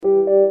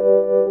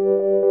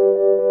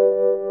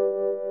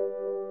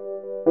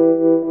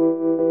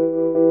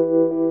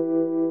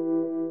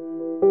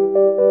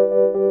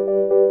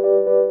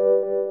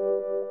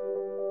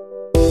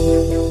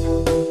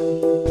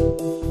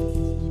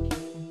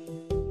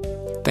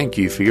Thank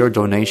you for your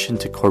donation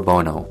to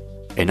Corbono,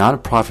 a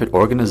non-profit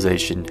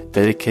organization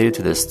dedicated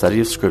to the study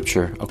of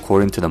Scripture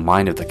according to the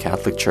mind of the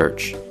Catholic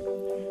Church.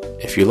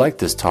 If you like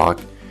this talk,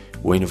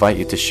 we invite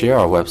you to share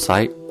our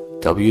website,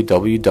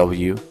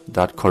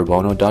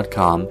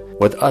 www.corbono.com,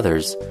 with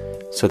others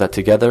so that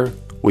together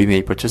we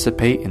may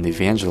participate in the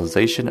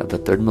evangelization of the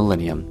third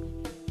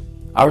millennium.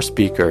 Our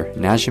speaker,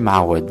 Najim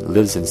Awad,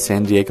 lives in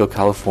San Diego,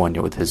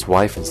 California with his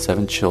wife and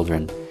 7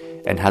 children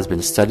and has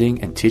been studying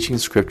and teaching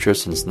Scripture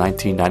since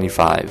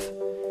 1995.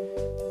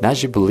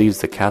 Najim believes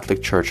the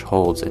Catholic Church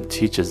holds and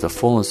teaches the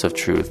fullness of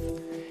truth,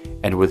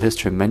 and with his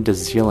tremendous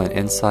zeal and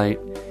insight,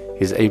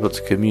 he is able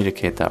to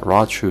communicate that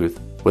raw truth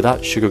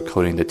without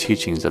sugarcoating the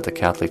teachings of the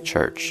Catholic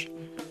Church.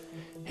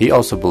 He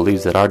also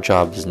believes that our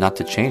job is not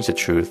to change the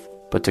truth,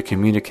 but to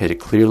communicate it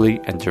clearly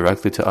and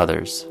directly to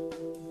others.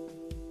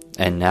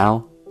 And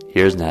now,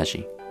 here's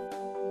Najim.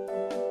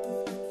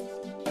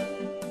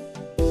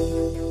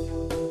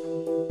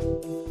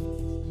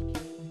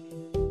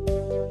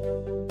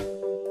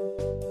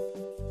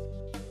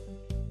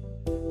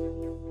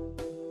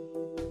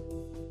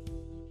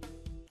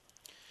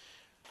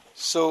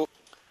 So,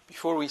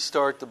 before we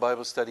start the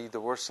Bible study,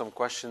 there were some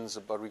questions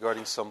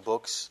regarding some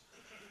books.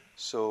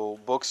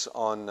 So, books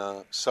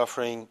on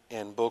suffering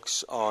and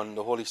books on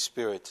the Holy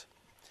Spirit.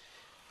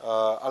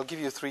 I'll give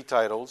you 3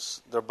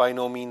 titles. They're by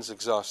no means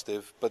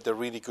exhaustive, but they're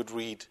really good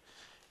read.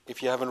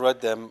 If you haven't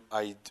read them,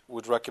 I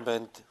would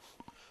recommend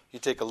you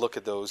take a look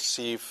at those,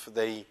 see if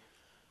they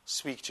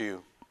speak to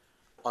you.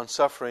 On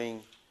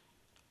suffering,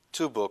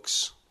 2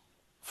 books.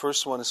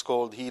 First one is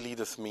called He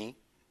Leadeth Me.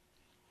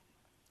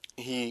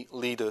 He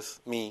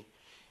Leadeth Me.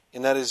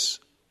 And that is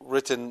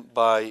written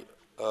by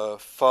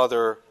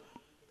Father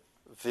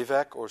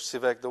Vivek or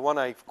Sivek, the one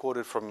I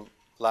quoted from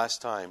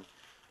last time,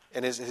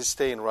 and his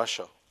stay in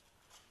Russia,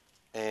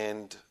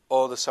 and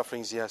all the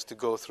sufferings he has to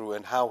go through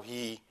and how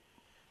he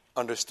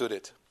understood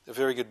it. A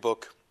very good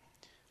book,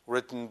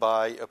 written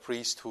by a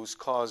priest whose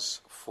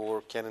cause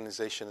for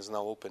canonization is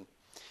now open.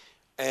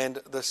 And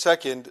the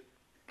second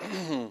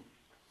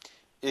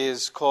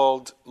is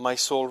called My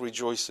Soul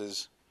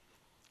Rejoices,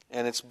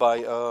 and it's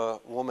by a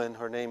woman.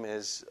 Her name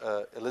is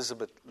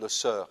Elizabeth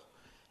Lesseur,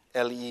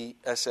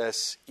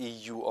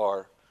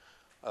 Lesseur.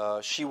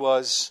 She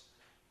was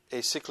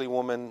a sickly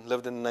woman,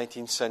 lived in the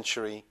 19th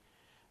century,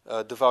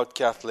 devout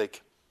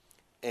Catholic,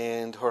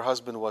 and her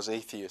husband was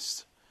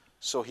atheist.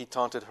 So he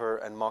taunted her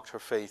and mocked her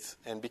faith.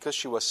 And because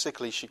she was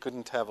sickly, she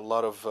couldn't have a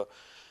lot of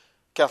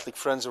Catholic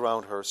friends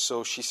around her,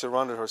 so she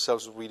surrounded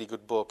herself with really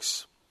good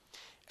books.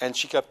 And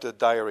she kept a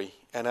diary.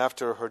 And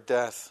after her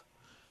death,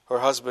 her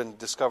husband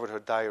discovered her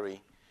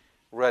diary,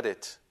 read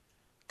it,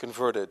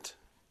 converted,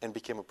 and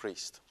became a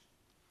priest.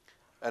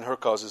 And her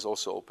cause is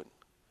also open.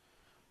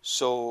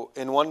 So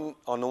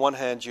on the one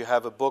hand, you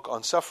have a book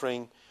on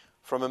suffering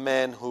from a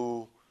man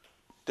who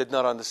did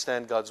not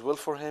understand God's will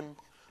for him,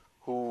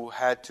 who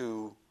had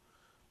to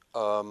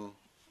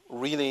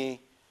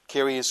really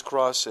carry his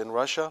cross in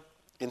Russia,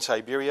 in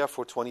Siberia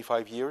for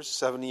 25 years,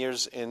 7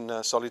 years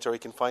in solitary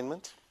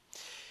confinement.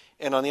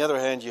 And on the other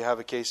hand, you have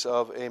a case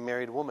of a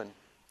married woman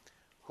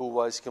who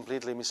was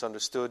completely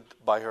misunderstood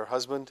by her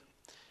husband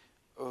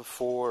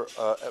for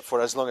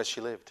as long as she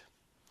lived.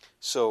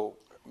 So,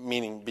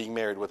 meaning being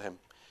married with him.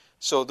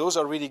 So those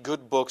are really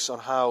good books on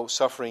how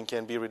suffering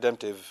can be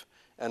redemptive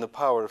and the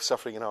power of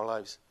suffering in our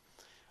lives.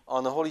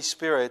 On the Holy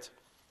Spirit,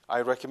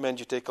 I recommend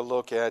you take a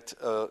look at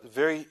a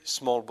very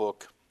small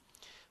book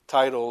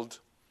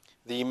titled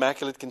The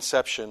Immaculate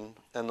Conception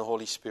and the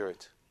Holy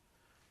Spirit.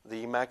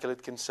 The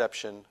Immaculate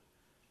Conception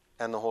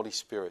and the Holy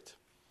Spirit.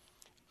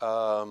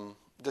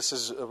 This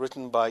is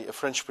written by a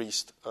French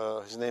priest.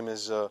 His name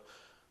is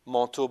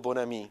Manteau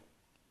Bonamy.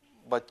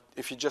 But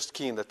if you just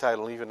key in the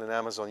title, even in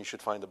Amazon, you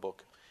should find the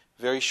book.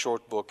 Very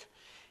short book.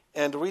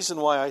 And the reason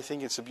why I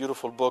think it's a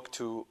beautiful book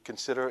to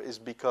consider is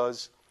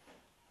because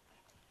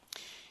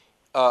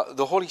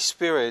the Holy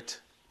Spirit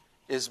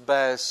is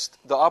best,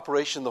 the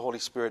operation of the Holy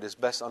Spirit is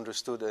best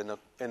understood in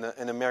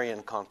a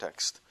Marian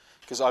context.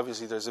 Because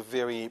obviously there's a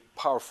very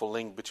powerful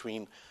link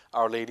between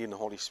Our Lady and the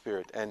Holy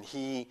Spirit. And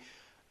he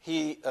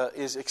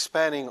is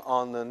expanding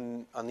on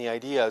the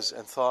ideas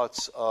and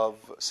thoughts of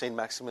St.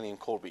 Maximilian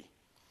Kolbe.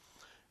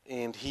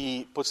 And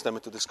he puts them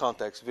into this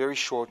context, very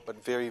short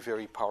but very,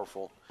 very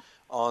powerful,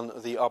 on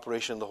the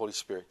operation of the Holy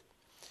Spirit.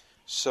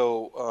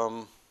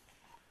 So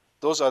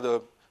those are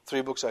the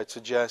 3 books I'd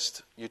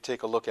suggest you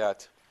take a look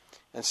at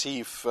and see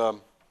if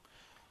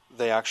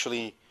they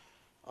actually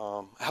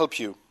help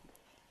you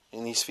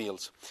in these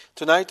fields.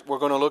 Tonight we're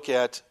going to look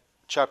at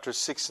chapters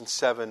 6 and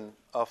 7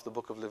 of the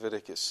Book of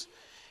Leviticus.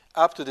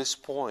 Up to this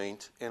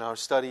point in our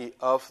study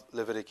of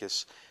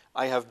Leviticus,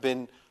 I have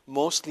been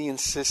mostly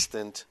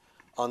insistent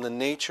on the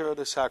nature of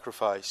the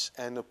sacrifice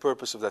and the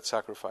purpose of that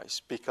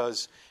sacrifice.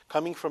 Because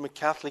coming from a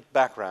Catholic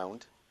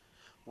background,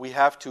 we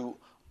have to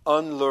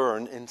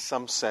unlearn, in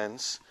some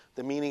sense,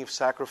 the meaning of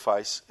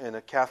sacrifice in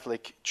a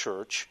Catholic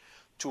church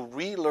to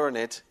relearn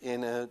it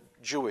in a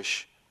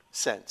Jewish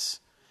sense.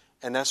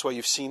 And that's why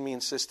you've seen me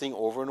insisting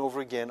over and over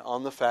again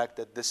on the fact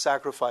that this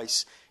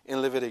sacrifice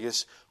in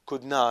Leviticus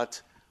could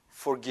not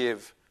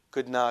forgive,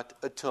 could not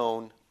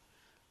atone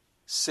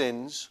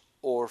sins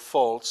or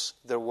faults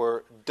that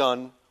were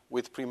done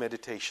with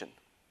premeditation.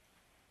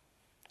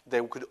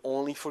 They could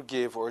only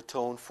forgive or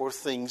atone for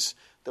things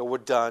that were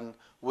done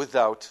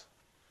without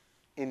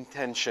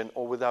intention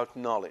or without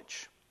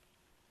knowledge.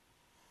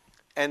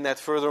 And that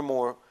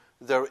furthermore,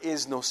 there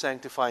is no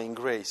sanctifying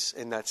grace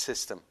in that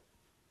system.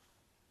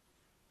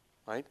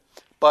 Right?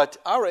 But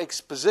our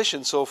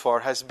exposition so far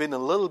has been a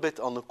little bit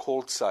on the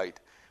cold side,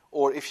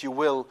 or if you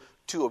will,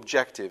 too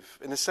objective,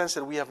 in the sense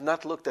that we have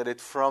not looked at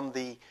it from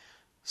the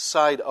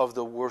side of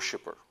the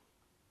worshiper,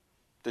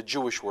 the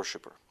Jewish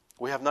worshiper.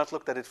 We have not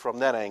looked at it from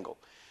that angle.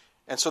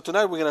 And so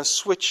tonight we're going to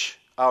switch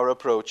our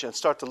approach and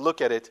start to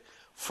look at it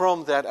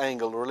from that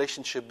angle, the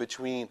relationship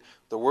between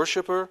the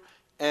worshiper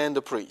and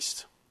the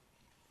priest,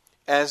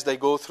 as they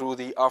go through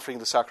the offering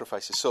the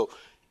sacrifices. So,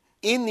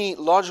 in the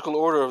logical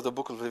order of the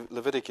book of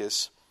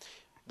Leviticus,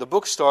 the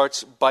book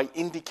starts by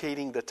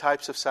indicating the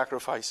types of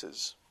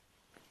sacrifices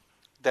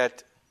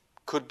that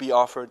could be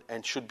offered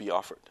and should be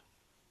offered.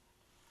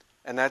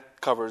 And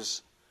that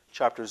covers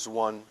chapters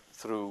 1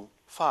 through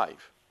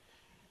 5.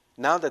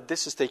 Now that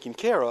this is taken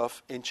care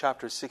of, in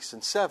chapters 6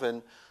 and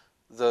 7,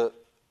 the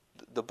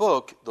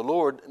book, the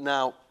Lord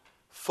now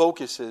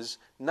focuses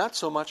not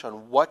so much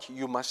on what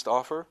you must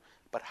offer,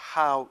 but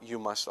how you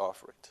must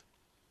offer it.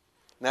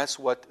 And that's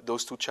what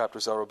those two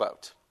chapters are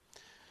about.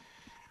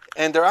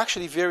 And they're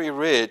actually very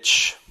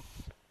rich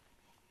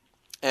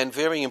and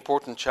very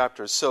important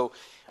chapters. So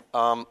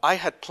I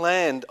had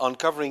planned on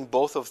covering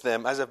both of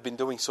them, as I've been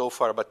doing so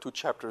far, about 2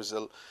 chapters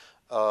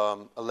a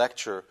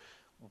lecture.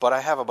 But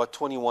I have about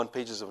 21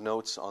 pages of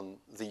notes on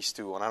these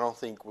two, and I don't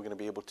think we're going to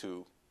be able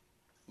to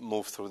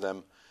move through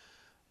them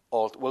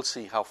all. We'll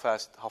see how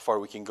far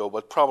we can go,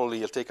 but probably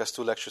it'll take us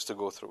 2 lectures to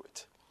go through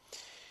it.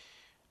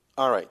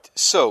 All right,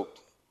 so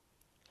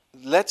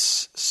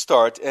let's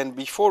start. And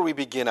before we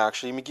begin,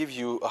 actually, let me give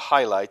you a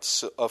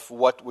highlights of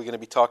what we're going to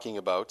be talking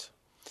about.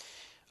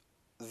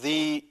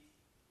 The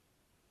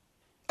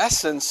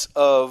essence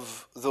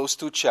of those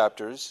 2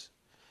 chapters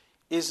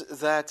is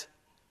that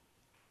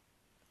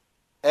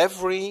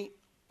every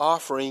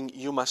offering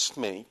you must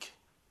make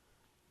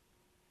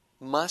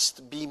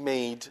must be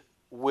made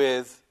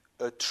with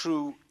a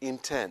true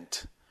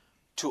intent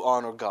to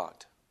honor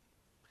God.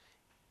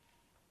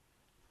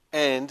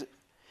 And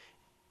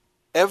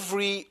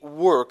every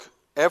work,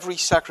 every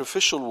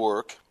sacrificial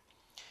work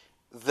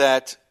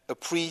that a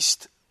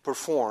priest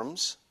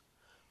performs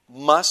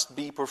must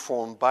be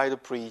performed by the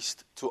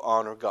priest to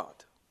honor God.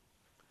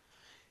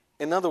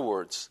 In other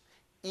words,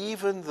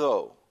 even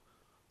though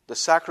the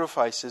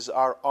sacrifices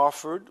are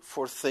offered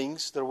for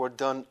things that were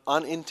done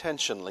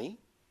unintentionally,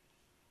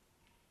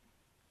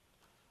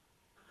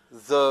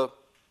 the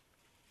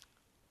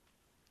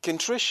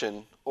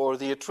contrition or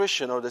the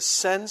attrition or the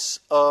sense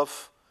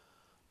of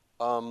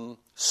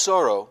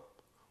sorrow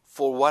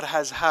for what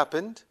has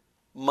happened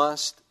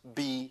must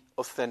be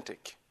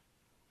authentic.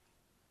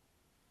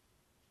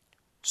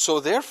 So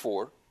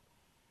therefore,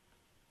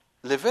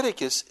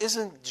 Leviticus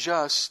isn't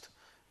just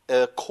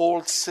a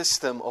cold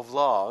system of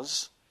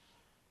laws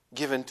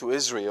given to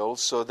Israel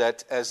so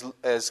that,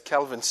 as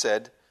Calvin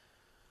said,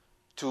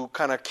 to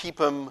kind of keep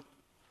them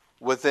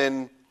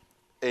within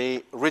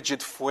a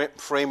rigid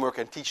framework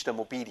and teach them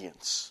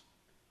obedience.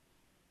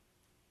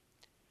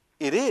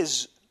 It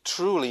is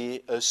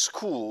truly a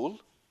school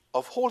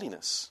of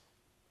holiness.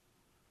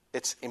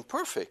 It's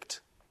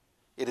imperfect.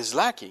 It is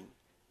lacking.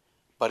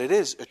 But it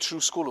is a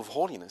true school of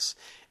holiness.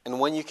 And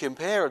when you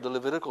compare the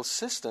Levitical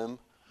system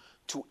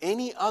to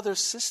any other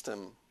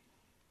system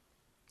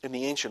in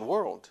the ancient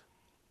world,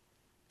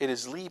 it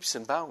is leaps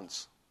and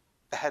bounds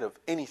ahead of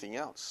anything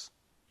else.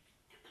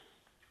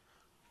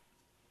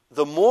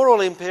 The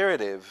moral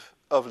imperative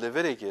of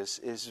Leviticus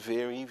is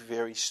very,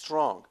 very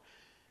strong.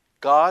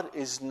 God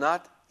is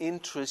not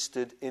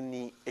interested in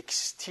the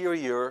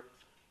exterior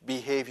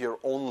behavior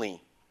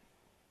only.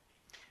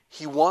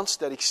 He wants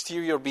that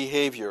exterior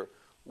behavior,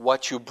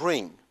 what you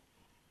bring,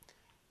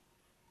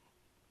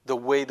 the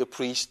way the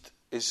priest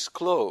is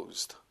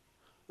clothed,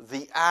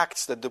 the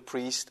acts that the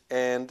priest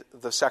and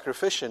the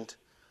sacrificant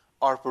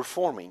are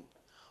performing.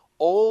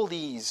 All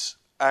these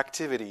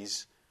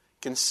activities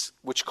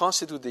which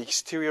constitute the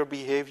exterior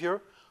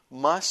behavior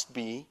must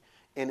be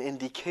an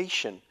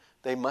indication.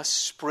 They must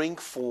spring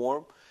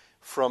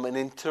from an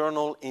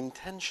internal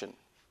intention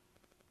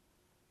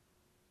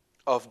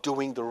of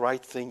doing the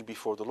right thing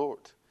before the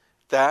Lord.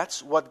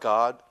 That's what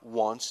God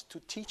wants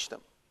to teach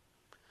them.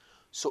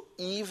 So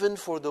even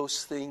for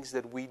those things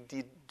that we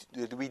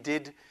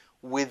did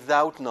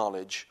without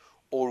knowledge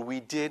or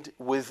we did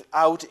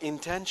without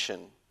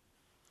intention,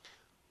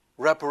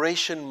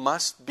 reparation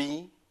must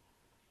be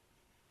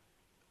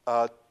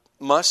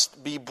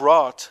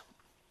brought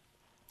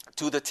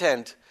to the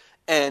tent,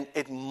 and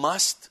it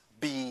must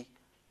be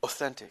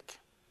authentic.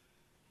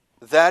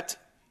 That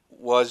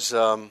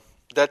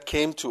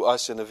came to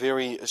us in a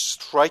very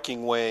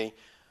striking way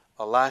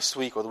last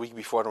week or the week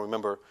before, I don't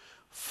remember,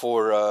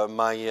 for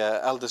my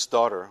eldest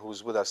daughter,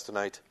 who's with us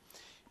tonight.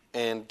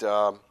 And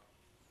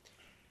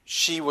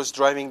she was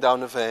driving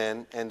down a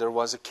van, and there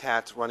was a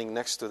cat running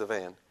next to the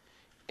van.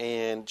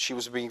 And she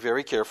was being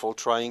very careful,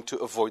 trying to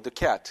avoid the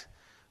cat.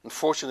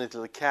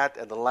 Unfortunately, the cat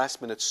at the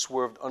last minute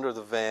swerved under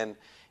the van,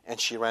 and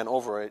she ran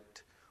over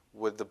it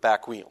with the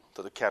back wheel,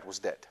 so the cat was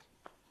dead.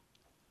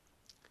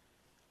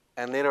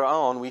 And later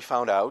on, we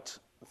found out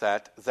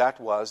that that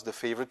was the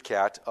favorite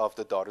cat of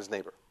the daughter's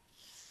neighbor.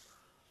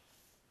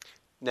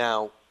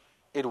 Now,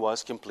 it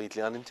was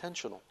completely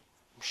unintentional.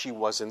 She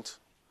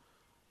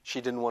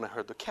didn't want to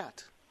hurt the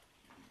cat.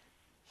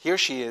 Here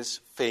she is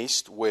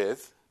faced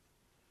with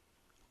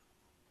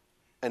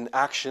an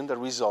action that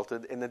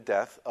resulted in the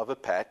death of a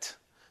pet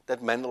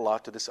that meant a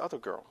lot to this other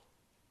girl.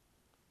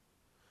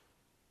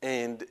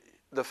 And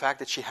the fact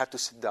that she had to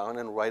sit down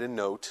and write a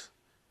note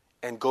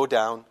and go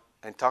down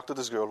and talk to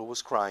this girl who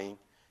was crying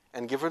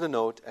and give her the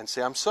note and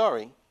say, "I'm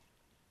sorry,"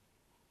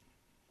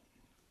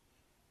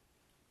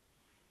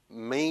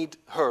 made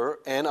her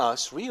and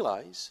us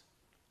realize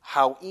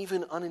how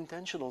even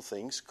unintentional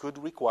things could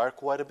require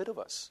quite a bit of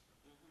us.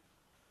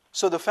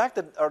 So the fact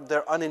that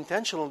they're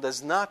unintentional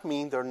does not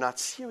mean they're not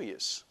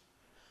serious.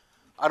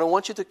 I don't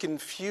want you to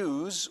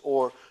confuse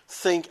or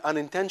think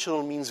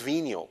unintentional means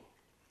venial.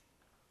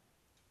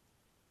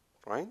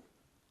 Right?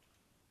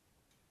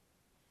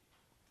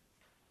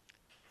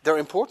 They're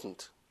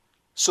important.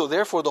 So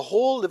therefore, the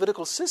whole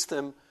Levitical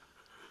system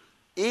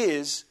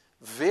is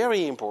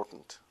very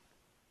important.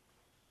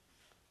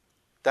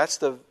 That's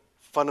the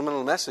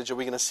fundamental message that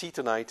we're going to see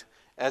tonight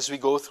as we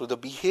go through the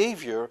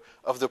behavior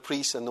of the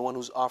priest and the one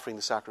who's offering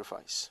the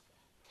sacrifice.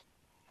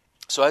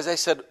 So as I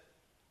said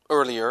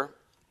earlier,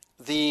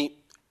 the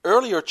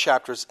earlier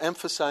chapters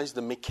emphasize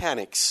the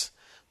mechanics,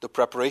 the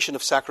preparation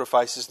of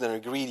sacrifices and their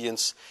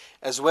ingredients,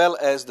 as well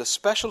as the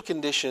special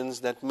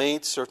conditions that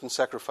made certain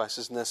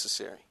sacrifices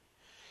necessary.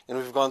 And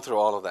we've gone through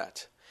all of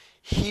that.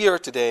 Here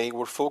today,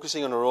 we're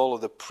focusing on the role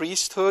of the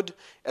priesthood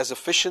as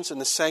officiants in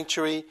the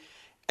sanctuary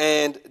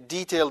and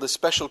detail the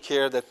special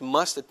care that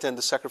must attend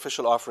the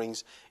sacrificial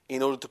offerings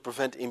in order to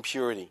prevent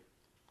impurity.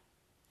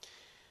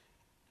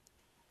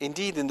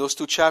 Indeed, in those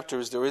two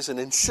chapters, there is an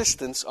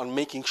insistence on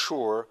making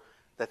sure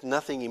that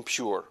nothing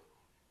impure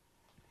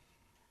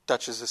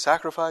touches the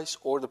sacrifice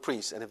or the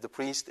priest. And if the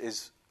priest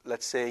is,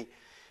 let's say,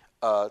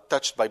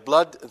 touched by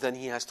blood, then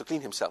he has to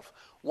clean himself.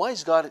 Why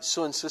is God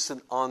so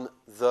insistent on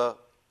the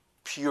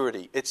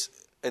purity? It's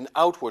an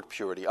outward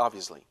purity,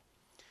 obviously.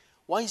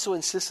 Why is he so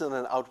insistent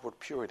on outward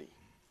purity?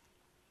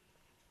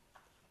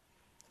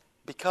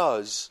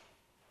 Because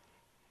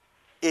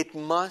it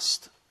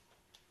must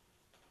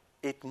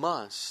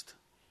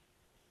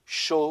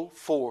show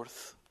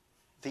forth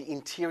the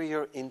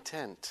interior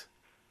intent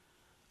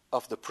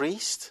of the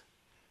priest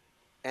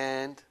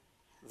and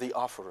the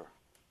offerer.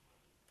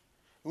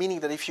 Meaning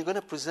that if you're going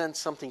to present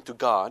something to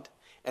God,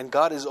 and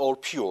God is all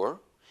pure,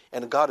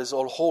 and God is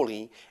all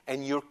holy,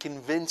 and you're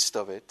convinced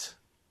of it,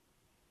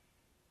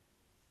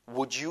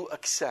 would you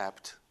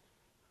accept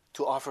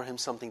to offer him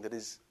something that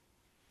is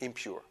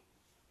impure?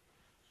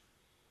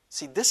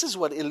 See, this is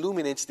what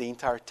illuminates the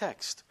entire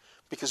text.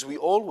 Because we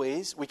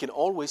can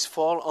always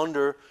fall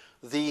under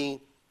the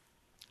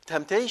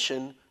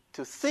temptation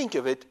to think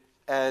of it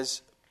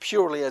as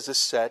purely as a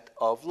set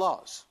of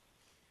laws.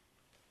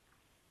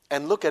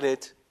 And look at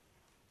it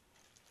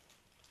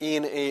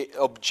in an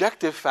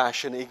objective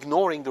fashion,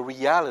 ignoring the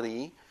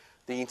reality,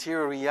 the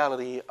interior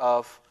reality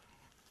of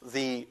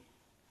the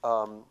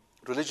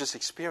religious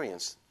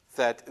experience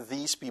that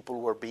these people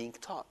were being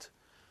taught.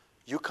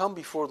 You come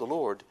before the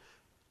Lord,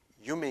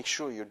 you make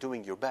sure you're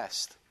doing your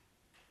best.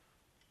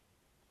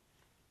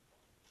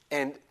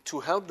 And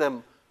to help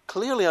them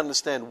clearly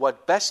understand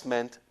what best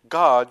meant,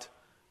 God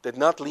did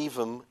not leave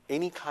them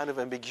any kind of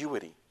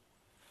ambiguity.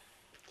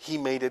 He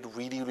made it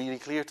really, really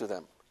clear to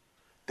them.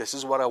 This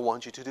is what I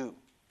want you to do.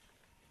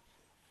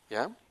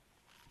 Yeah?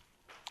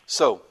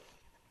 So,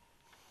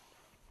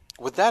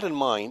 with that in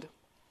mind,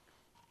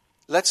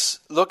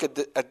 let's look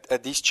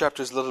at these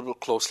chapters a little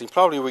bit closely.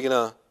 Probably we're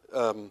going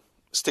to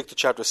stick to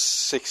chapter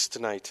 6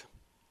 tonight.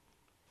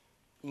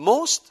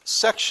 Most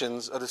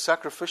sections of the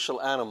sacrificial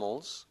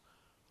animals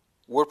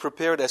were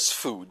prepared as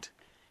food,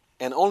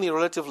 and only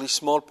relatively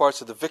small parts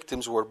of the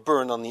victims were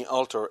burned on the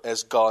altar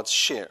as God's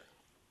share.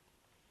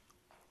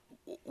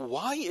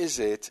 Why is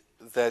it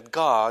that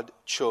God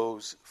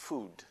chose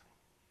food?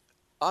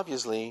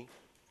 Obviously,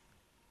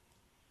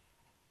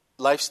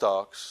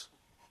 livestock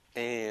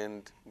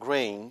and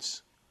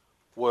grains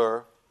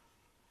were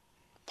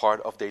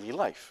part of daily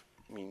life.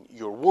 I mean,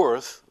 your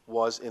worth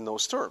was in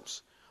those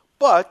terms.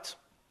 But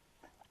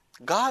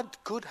God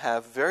could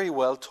have very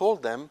well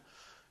told them,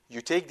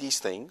 you take these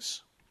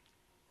things,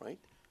 right?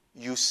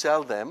 You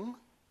sell them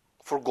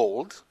for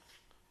gold,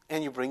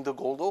 and you bring the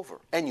gold over,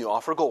 and you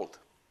offer gold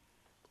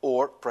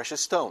or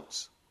precious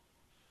stones.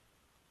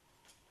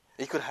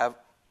 He could have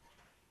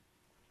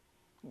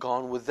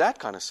gone with that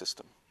kind of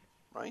system,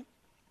 right?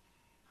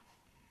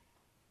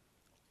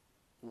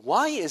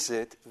 Why is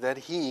it that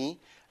he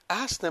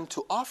asked them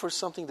to offer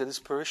something that is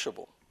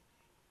perishable?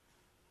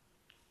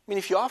 mean,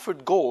 if you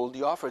offered gold,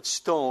 you offered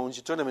stones,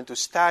 you turned them into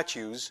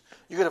statues,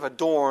 you could have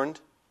adorned,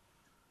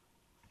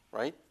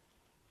 right?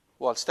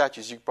 Well,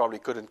 statues you probably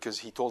couldn't because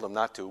he told them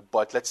not to,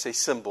 but let's say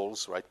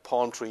symbols, right?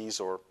 Palm trees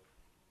or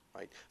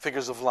right,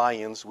 figures of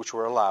lions, which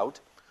were allowed.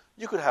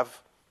 You could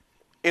have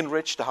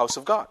enriched the house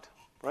of God,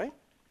 right?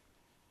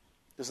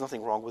 There's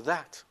nothing wrong with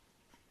that.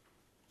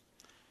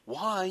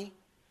 Why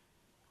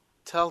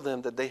tell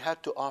them that they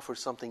had to offer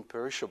something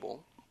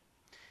perishable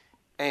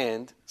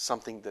and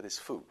something that is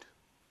food?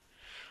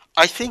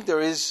 I think there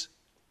is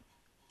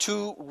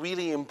two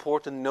really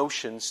important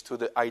notions to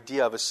the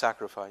idea of a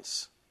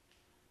sacrifice.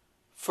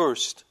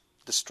 First,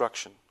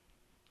 destruction.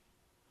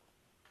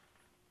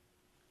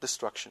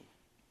 Destruction.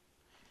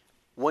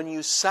 When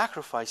you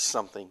sacrifice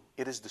something,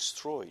 it is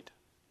destroyed.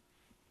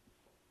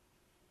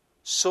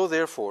 So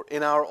therefore,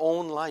 in our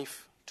own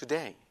life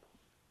today,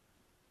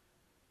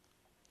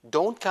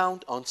 don't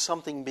count on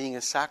something being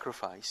a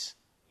sacrifice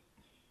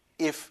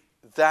if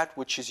that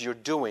which is you're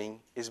doing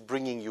is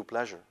bringing you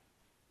pleasure.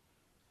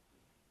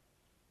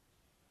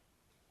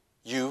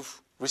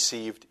 You've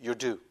received your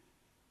due.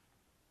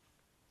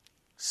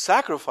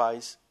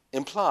 Sacrifice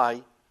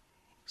imply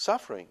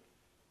suffering,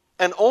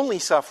 and only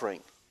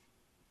suffering.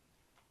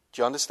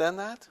 Do you understand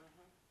that?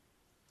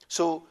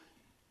 So,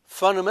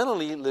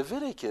 fundamentally,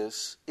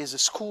 Leviticus is a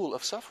school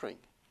of suffering.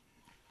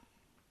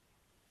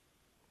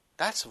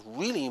 That's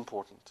really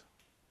important.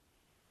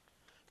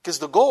 Because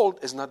the gold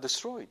is not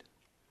destroyed.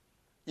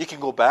 You can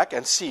go back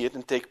and see it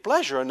and take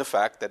pleasure in the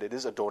fact that it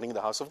is adorning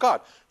the house of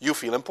God. You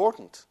feel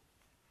important.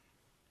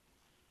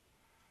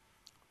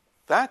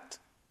 That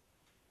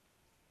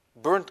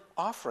burnt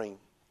offering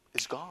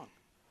is gone.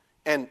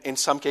 And in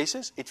some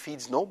cases, it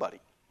feeds nobody.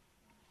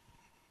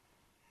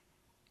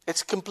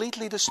 It's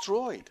completely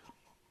destroyed.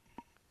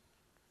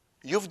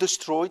 You've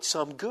destroyed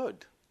some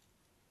good.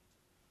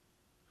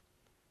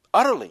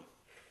 Utterly.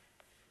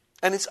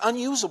 And it's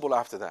unusable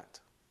after that.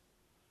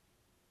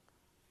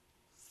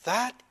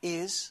 That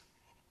is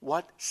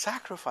what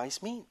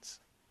sacrifice means.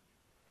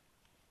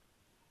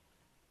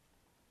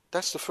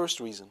 That's the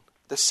first reason.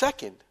 The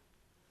second,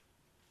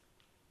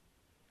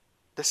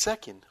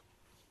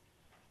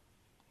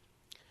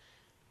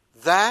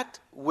 that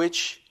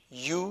which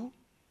you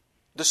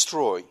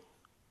destroy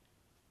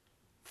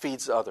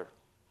feeds others.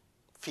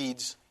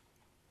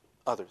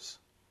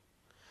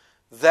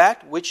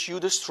 That which you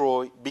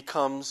destroy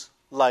becomes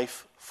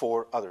life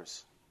for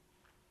others.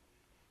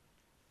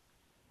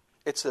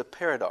 It's a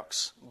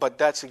paradox, but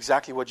that's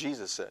exactly what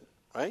Jesus said,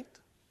 right?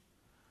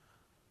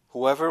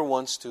 Whoever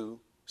wants to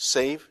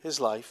save his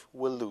life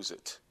will lose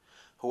it.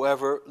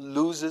 Whoever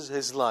loses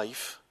his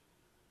life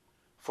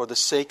for the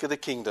sake of the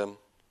kingdom,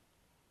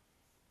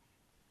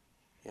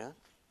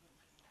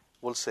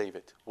 will save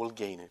it, will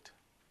gain it.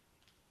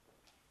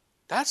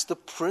 That's the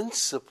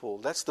principle,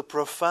 that's the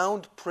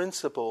profound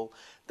principle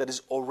that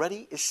is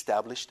already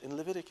established in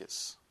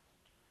Leviticus.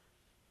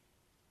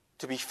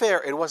 To be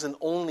fair, it wasn't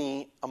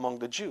only among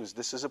the Jews.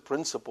 This is a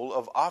principle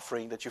of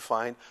offering that you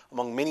find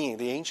among many of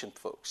the ancient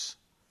folks.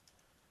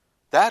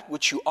 That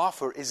which you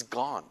offer is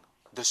gone,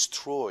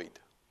 destroyed.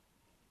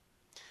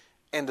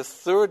 And the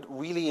third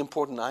really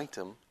important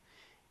item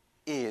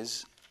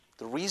is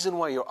the reason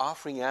why you're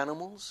offering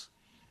animals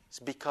is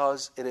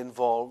because it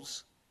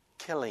involves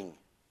killing.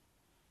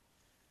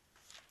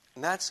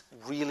 And that's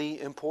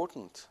really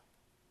important.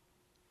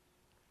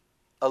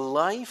 A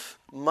life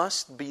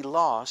must be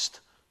lost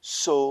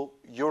so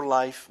your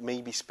life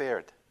may be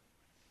spared.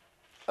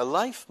 A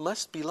life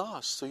must be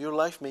lost so your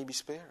life may be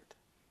spared.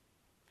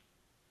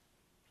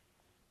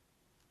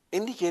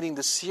 Indicating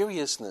the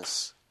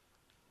seriousness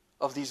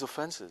of these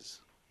offenses.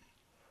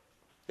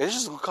 It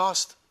doesn't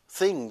cost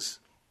things.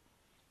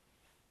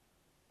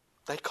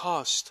 They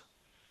cost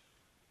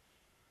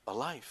a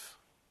life.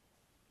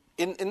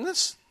 In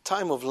this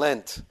time of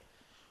Lent,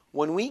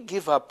 when we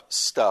give up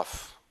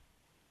stuff,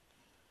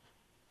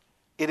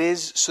 it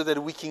is so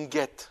that we can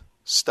get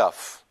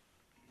stuff.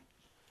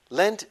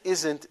 Lent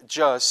isn't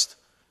just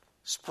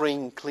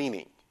spring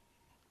cleaning.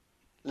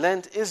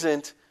 Lent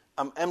isn't,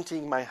 I'm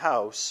emptying my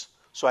house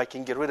so I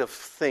can get rid of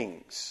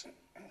things.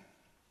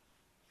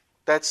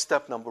 That's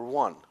step number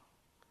one.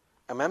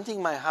 I'm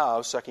emptying my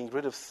house so I can get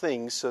rid of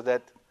things so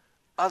that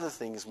other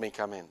things may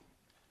come in.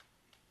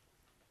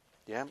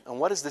 Yeah? And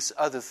what is this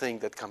other thing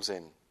that comes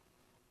in?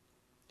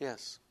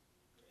 Yes.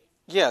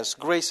 Yes,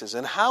 graces.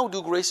 And how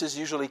do graces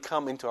usually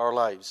come into our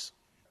lives?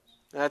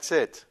 That's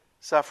it.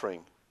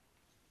 Suffering.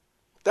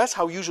 That's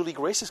how usually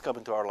graces come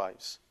into our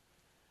lives.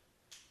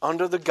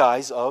 Under the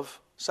guise of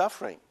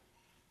suffering.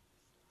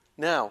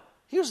 Now,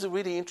 here's the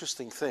really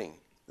interesting thing.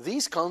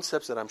 These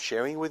concepts that I'm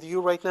sharing with you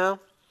right now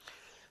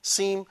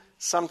seem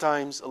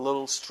sometimes a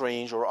little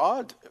strange or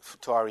odd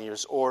to our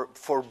ears or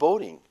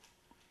foreboding.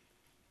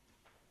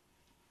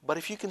 But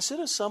if you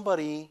consider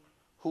somebody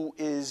who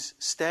is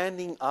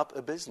standing up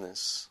a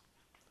business,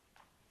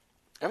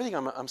 everything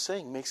I'm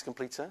saying makes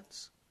complete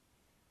sense.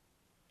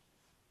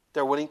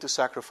 They're willing to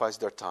sacrifice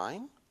their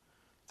time,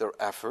 their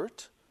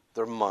effort,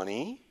 their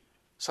money,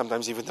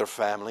 sometimes even their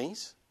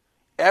families,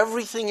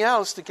 everything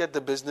else to get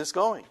the business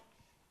going.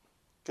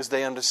 Because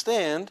they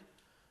understand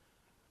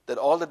that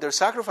all that they're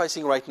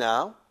sacrificing right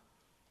now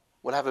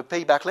will have a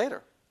payback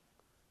later.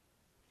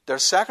 They're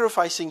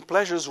sacrificing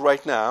pleasures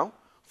right now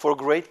for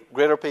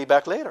greater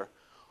payback later.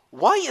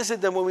 Why is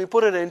it that when we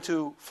put it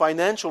into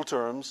financial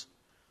terms,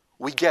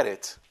 we get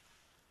it?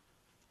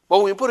 But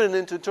when we put it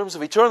into terms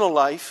of eternal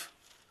life,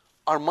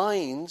 our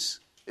minds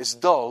is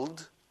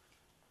dulled,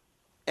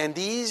 and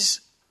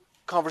these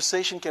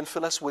conversation can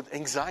fill us with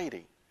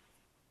anxiety.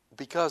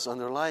 Because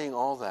underlying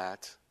all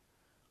that,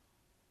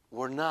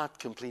 we're not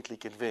completely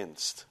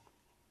convinced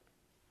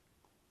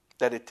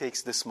that it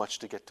takes this much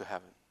to get to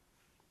heaven.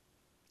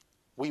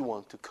 We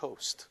want to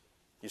coast,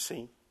 you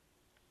see?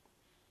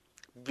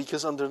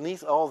 Because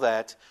underneath all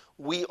that,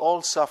 we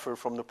all suffer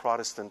from the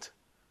Protestant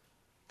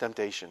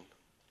temptation.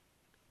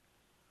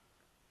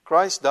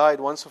 Christ died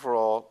once and for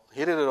all.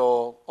 He did it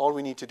all. All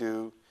we need to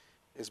do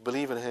is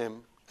believe in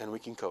Him, and we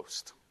can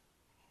coast.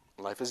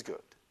 Life is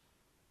good.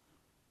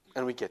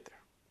 And we get there.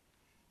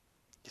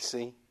 You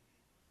see?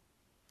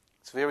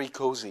 It's very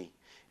cozy.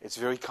 It's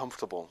very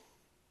comfortable.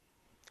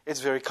 It's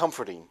very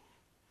comforting.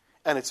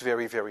 And it's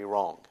very, very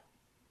wrong.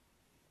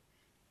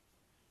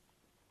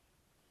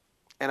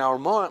 And our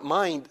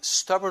mind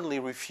stubbornly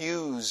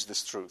refused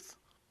this truth.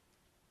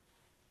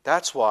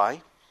 That's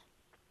why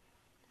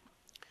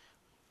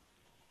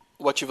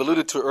what you've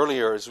alluded to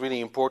earlier is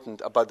really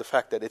important about the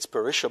fact that it's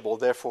perishable,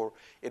 therefore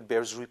it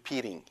bears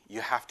repeating.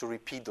 You have to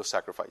repeat those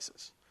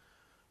sacrifices.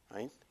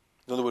 Right?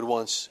 You don't do it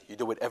once, you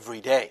do it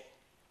every day.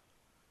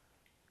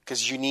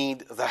 Because you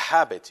need the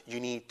habit, you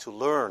need to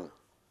learn.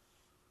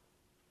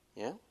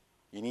 Yeah?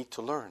 You need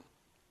to learn.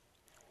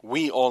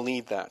 We all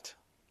need that.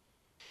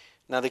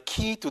 Now the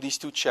key to these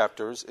two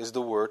chapters is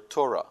the word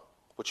Torah,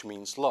 which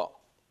means law.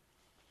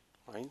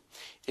 Right?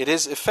 It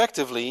is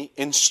effectively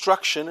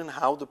instruction in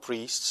how the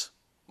priests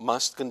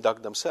must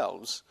conduct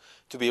themselves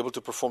to be able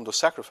to perform those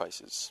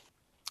sacrifices.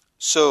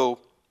 So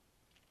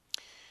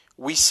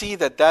we see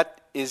that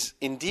that is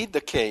indeed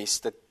the case,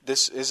 that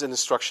this is an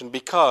instruction,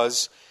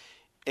 because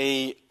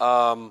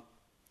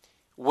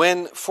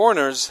when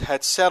foreigners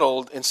had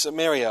settled in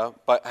Samaria,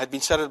 had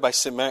been settled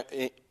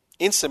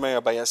in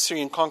Samaria by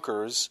Assyrian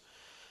conquerors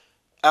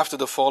after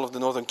the fall of the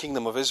northern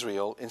kingdom of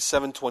Israel in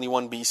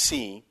 721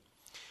 BC,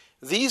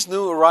 these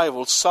new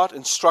arrivals sought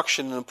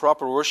instruction in the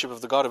proper worship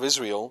of the God of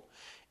Israel.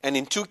 And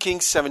in 2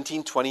 Kings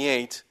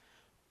 17:28,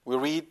 we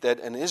read that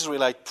an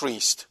Israelite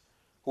priest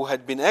who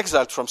had been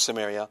exiled from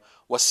Samaria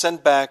was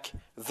sent back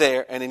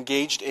there and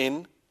engaged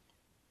in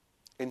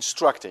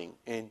instructing,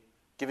 in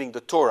giving the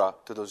Torah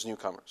to those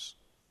newcomers.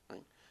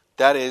 Right?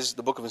 That is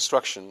the book of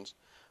instructions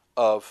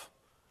of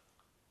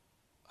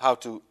how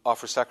to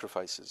offer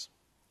sacrifices.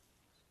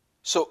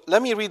 So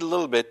let me read a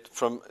little bit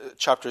from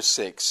chapter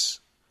 6.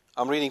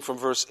 I'm reading from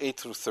verse 8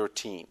 through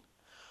 13.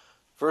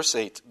 Verse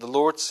 8, the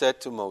Lord said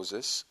to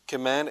Moses,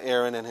 command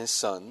Aaron and his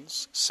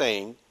sons,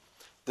 saying,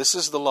 this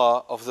is the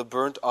law of the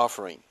burnt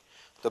offering.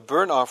 The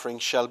burnt offering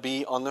shall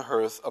be on the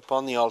hearth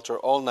upon the altar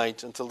all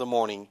night until the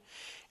morning,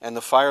 and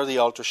the fire of the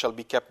altar shall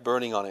be kept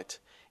burning on it.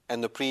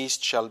 And the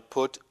priest shall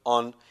put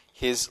on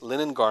his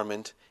linen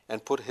garment,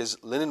 and put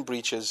his linen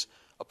breeches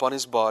upon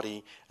his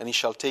body, and he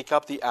shall take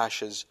up the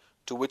ashes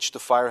to which the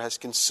fire has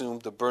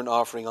consumed the burnt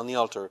offering on the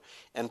altar,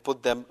 and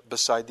put them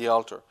beside the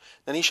altar.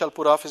 Then he shall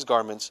put off his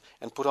garments,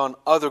 and put on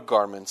other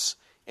garments,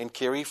 and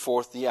carry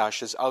forth the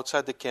ashes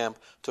outside the camp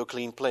to a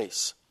clean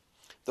place.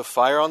 The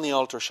fire on the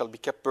altar shall be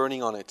kept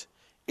burning on it.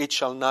 It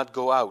shall not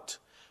go out.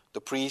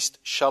 The priest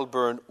shall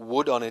burn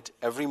wood on it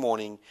every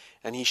morning,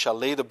 and he shall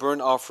lay the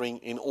burnt offering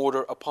in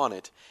order upon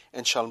it,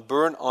 and shall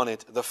burn on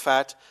it the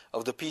fat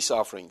of the peace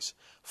offerings.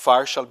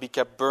 Fire shall be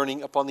kept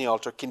burning upon the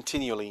altar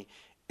continually.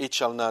 It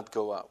shall not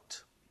go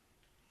out.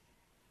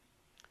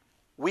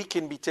 We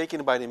can be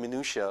taken by the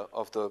minutiae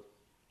of the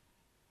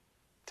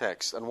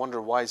text and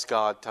wonder, why is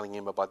God telling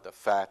him about the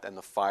fat and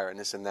the fire and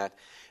this and that,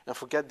 and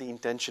forget the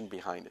intention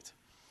behind it.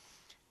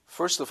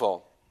 First of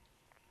all,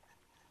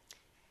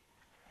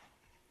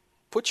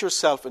 put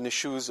yourself in the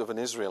shoes of an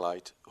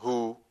Israelite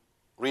who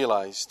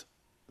realized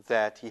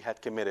that he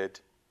had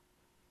committed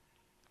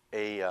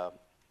a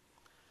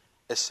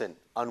sin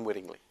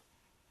unwittingly.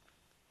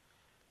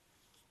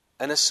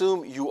 And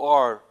assume you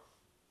are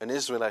an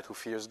Israelite who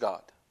fears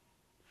God.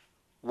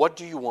 What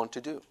do you want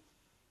to do?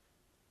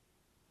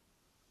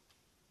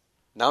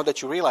 Now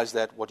that you realize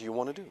that, what do you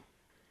want to do?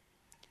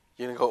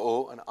 You're going to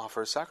go, and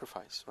offer a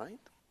sacrifice, right?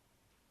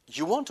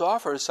 You want to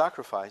offer a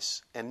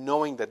sacrifice and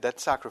knowing that that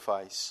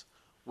sacrifice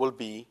will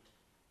be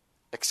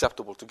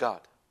acceptable to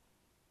God.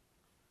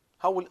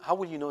 How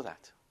will you know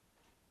that?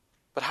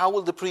 But how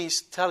will the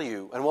priest tell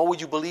you? And why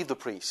would you believe the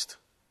priest?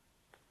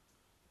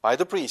 By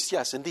the priest,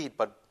 yes, indeed,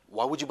 but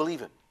why would you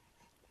believe him?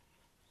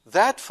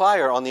 That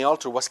fire on the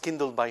altar was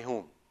kindled by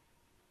whom?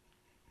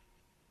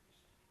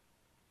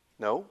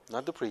 No,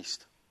 not the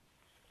priest.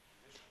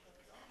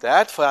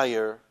 That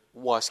fire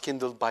was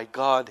kindled by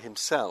God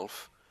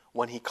himself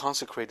when he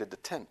consecrated the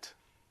tent.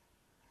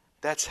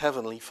 That's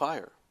heavenly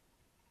fire.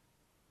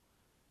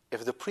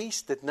 If the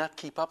priest did not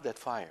keep up that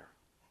fire,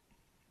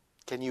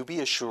 can you be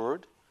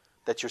assured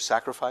that your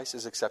sacrifice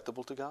is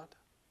acceptable to God?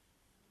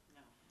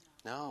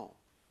 No.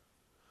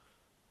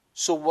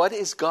 So what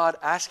is God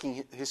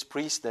asking His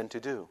priests then to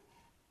do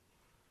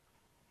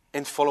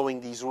in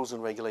following these rules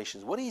and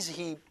regulations? What is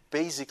He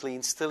basically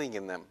instilling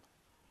in them?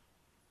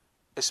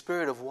 A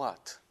spirit of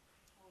what?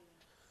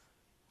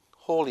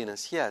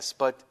 Holiness, yes,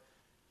 but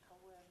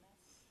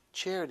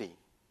charity.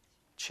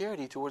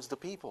 Charity towards the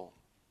people.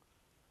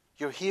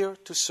 You're here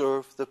to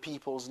serve the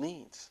people's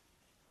needs.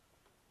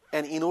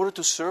 And in order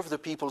to serve the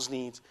people's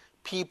needs,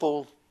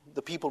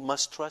 the people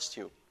must trust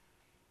you.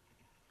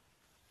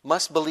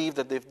 Must believe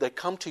that if they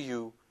come to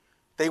you,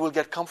 they will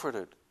get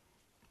comforted.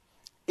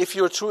 If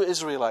you're a true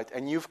Israelite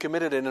and you've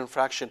committed an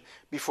infraction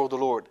before the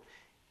Lord,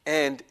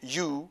 and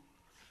you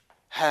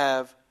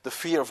have the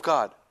fear of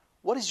God,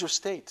 what is your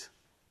state?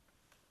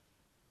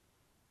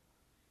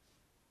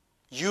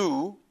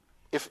 You,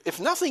 if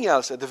nothing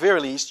else, at the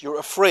very least, you're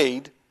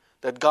afraid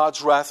that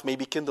God's wrath may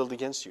be kindled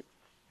against you.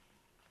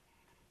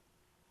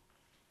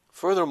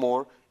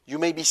 Furthermore, you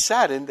may be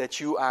saddened that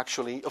you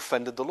actually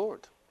offended the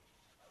Lord.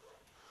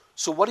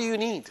 So what do you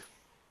need?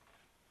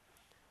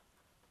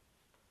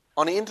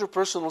 On an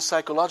interpersonal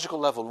psychological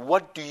level,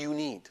 what do you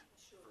need?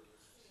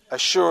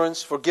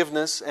 Assurance,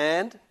 forgiveness,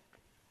 and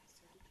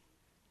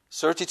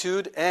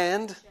certitude,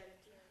 and...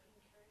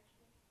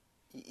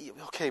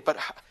 Okay, but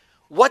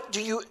what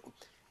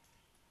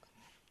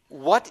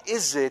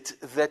is it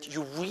that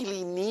you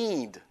really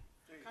need?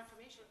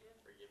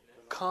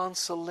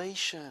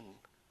 Consolation.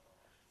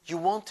 You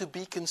want to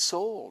be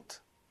consoled.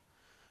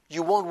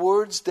 You want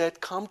words that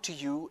come to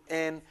you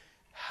and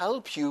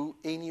help you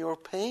in your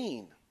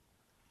pain.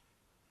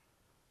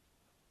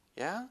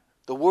 Yeah?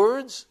 The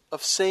words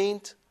of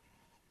Saint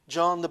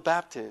John the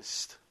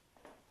Baptist.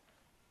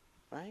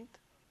 Right?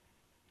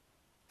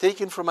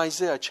 Taken from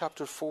Isaiah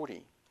chapter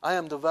 40. I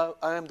am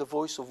the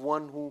voice of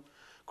one who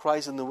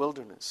cries in the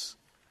wilderness.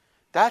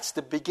 That's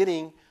the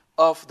beginning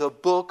of the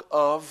book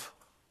of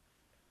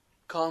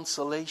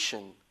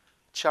consolation.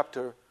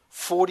 Chapter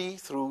 40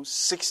 through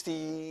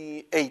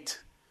 68,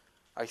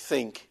 I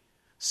think.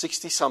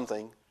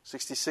 60-something,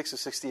 66 or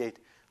 68.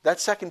 That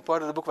second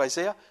part of the book of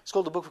Isaiah is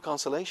called the book of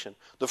consolation.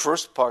 The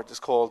first part is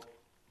called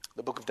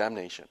the book of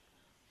damnation.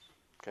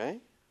 Okay?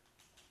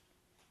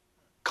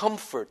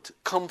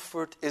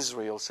 Comfort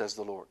Israel, says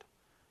the Lord.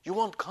 You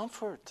want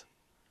comfort.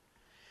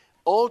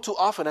 All too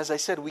often, as I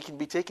said, we can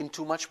be taken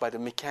too much by the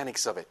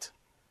mechanics of it.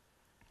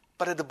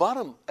 But at the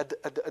bottom,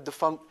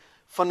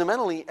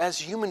 fundamentally, as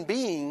human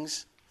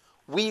beings,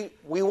 we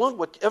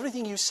want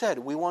everything you said.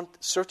 We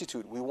want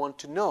certitude. We want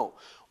to know.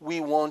 We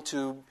want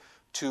to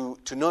know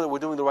that we're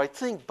doing the right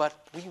thing,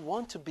 but we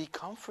want to be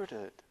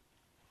comforted.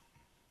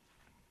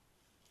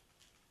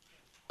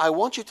 I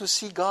want you to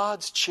see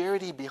God's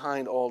charity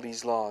behind all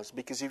these laws,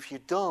 because if you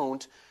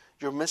don't,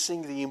 you're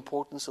missing the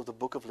importance of the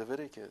book of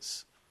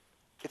Leviticus.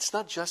 It's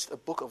not just a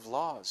book of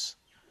laws.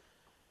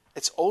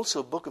 It's also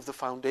a book of the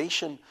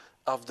foundation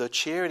of the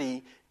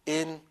charity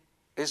in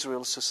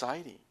Israel's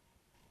society.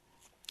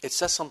 It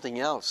says something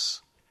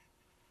else.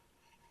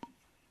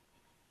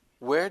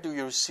 Where do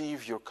you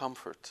receive your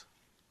comfort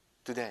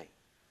today?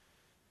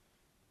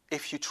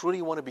 If you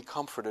truly want to be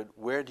comforted,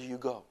 where do you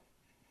go?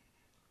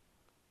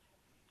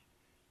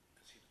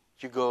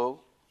 You go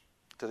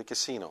to the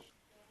casino.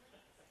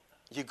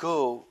 You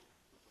go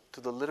to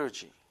the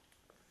liturgy.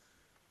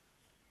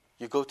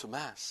 You go to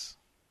Mass.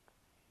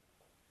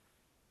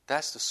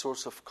 That's the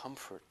source of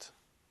comfort.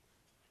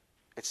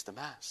 It's the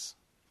Mass.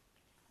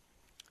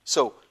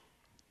 So,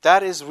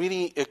 that is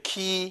really a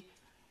key,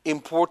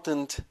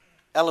 important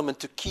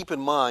element to keep in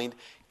mind.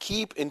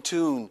 Keep in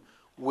tune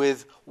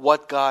with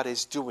what God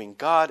is doing.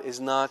 God is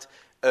not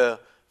a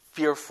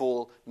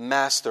fearful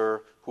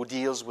master who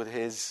deals with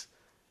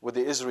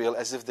the Israel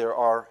as if they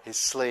are his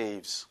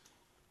slaves.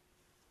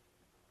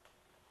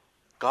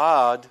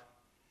 God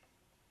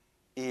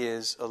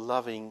is a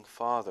loving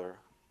Father.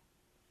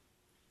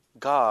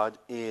 God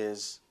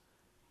is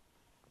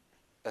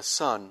a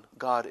Son.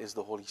 God is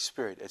the Holy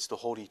Spirit. It's the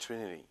Holy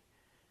Trinity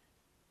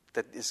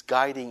that is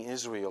guiding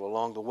Israel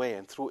along the way,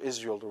 and through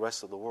Israel the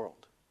rest of the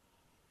world.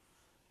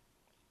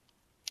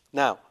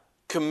 Now,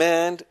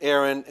 command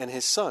Aaron and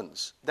his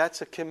sons.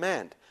 That's a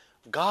command.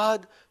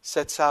 God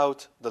sets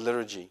out the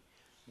liturgy.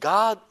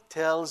 God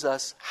tells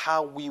us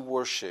how we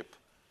worship,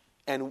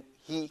 and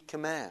He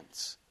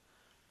commands.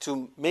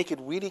 To make it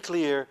really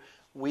clear,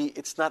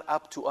 it's not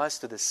up to us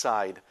to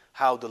decide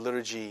how the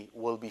liturgy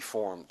will be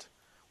formed,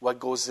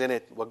 what goes in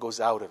it, what goes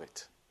out of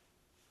it.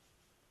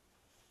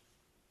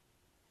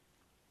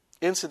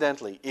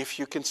 Incidentally, if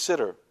you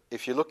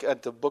look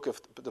at the book of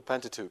the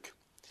Pentateuch,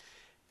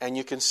 and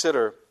you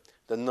consider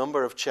the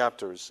number of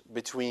chapters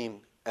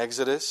between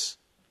Exodus,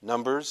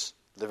 Numbers,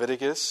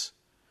 Leviticus,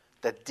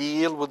 that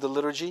deal with the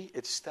liturgy,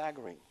 it's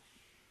staggering.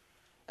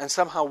 And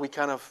somehow we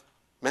kind of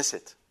miss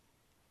it,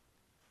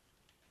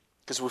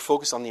 because we're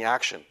focused on the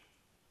action.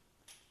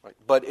 Right?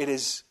 But it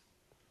is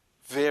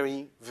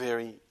very,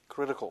 very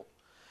critical.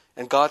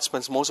 And God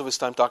spends most of His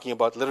time talking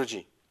about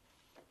liturgy.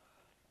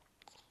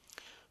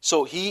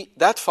 So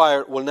that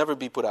fire will never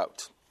be put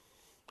out.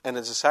 And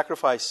it's a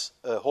sacrifice,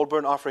 a whole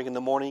burnt offering in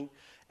the morning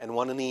and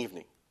one in the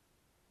evening,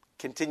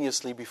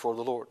 continuously before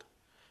the Lord.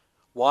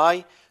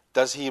 Why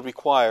does He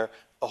require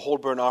a whole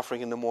burnt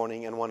offering in the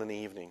morning and one in the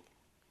evening?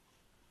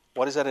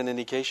 What is that an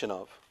indication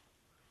of?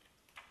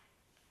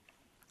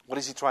 What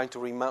is He trying to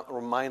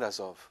remind us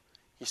of?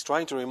 He's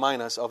trying to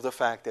remind us of the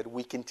fact that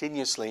we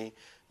continuously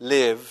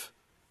live,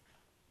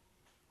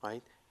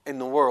 right, in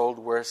the world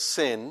where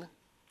sin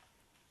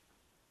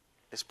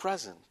is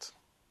present.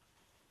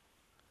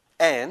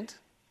 And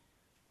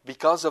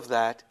because of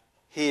that,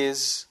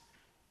 His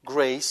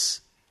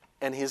grace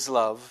and His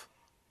love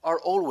are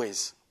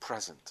always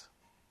present.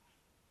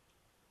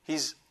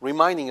 He's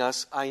reminding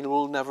us, I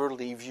will never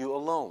leave you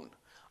alone.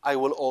 I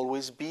will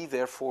always be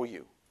there for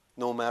you,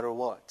 no matter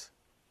what.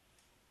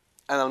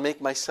 And I'll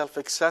make myself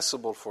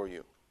accessible for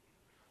you.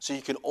 So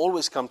you can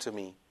always come to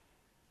me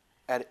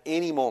at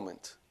any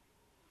moment.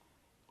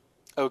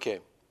 Okay.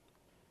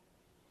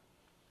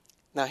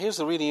 Now here's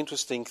the really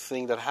interesting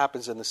thing that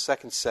happens in the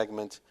second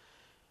segment,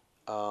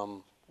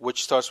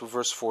 which starts with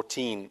verse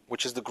 14,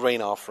 which is the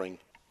grain offering.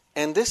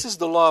 And this is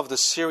the law of the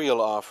cereal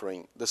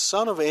offering. The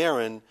son of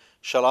Aaron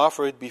shall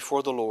offer it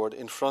before the Lord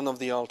in front of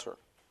the altar.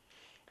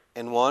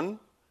 And one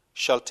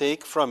shall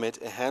take from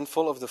it a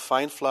handful of the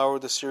fine flour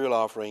of the cereal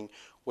offering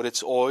with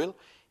its oil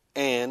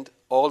and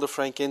all the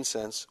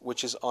frankincense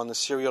which is on the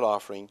cereal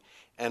offering,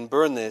 and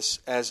burn this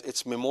as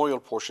its memorial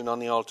portion on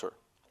the altar,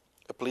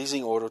 a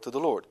pleasing odor to the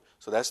Lord.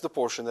 So that's the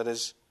portion that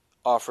is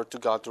offered to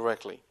God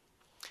directly.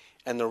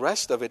 And the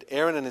rest of it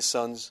Aaron and his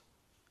sons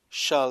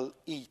shall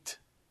eat.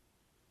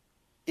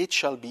 It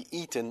shall be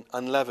eaten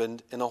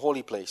unleavened in a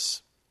holy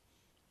place.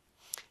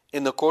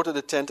 In the court of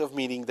the tent of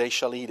meeting they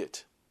shall eat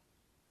it.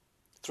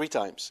 3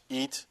 times.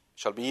 Eat,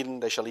 shall be eaten,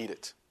 they shall eat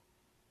it.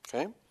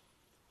 Okay?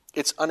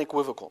 It's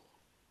unequivocal.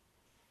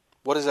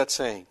 What is that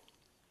saying?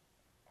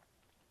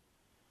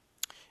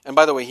 And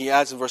by the way, he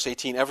adds in verse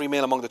 18, every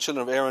male among the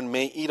children of Aaron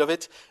may eat of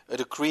it,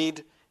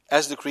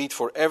 as decreed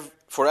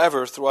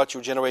forever throughout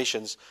your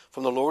generations,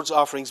 from the Lord's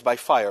offerings by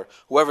fire.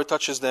 Whoever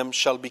touches them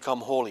shall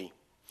become holy.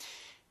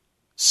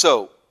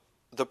 So,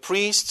 the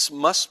priests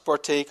must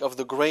partake of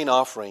the grain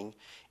offering.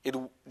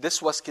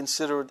 This was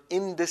considered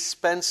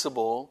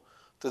indispensable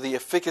to the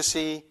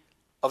efficacy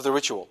of the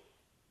ritual.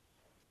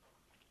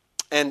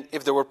 And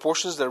if there were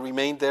portions that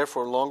remained there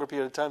for a longer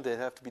period of time, they'd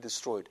have to be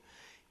destroyed.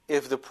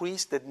 If the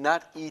priest did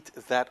not eat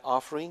that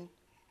offering,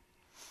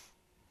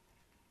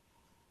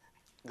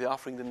 the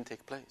offering didn't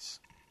take place.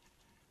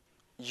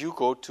 You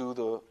go to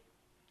the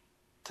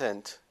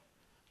tent,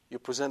 you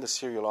present a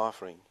cereal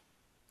offering,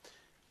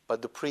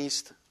 but the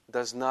priest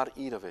does not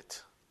eat of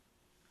it.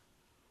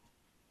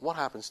 What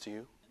happens to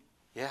you?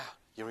 Yeah,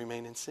 you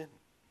remain in sin.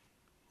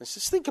 Let's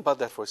just think about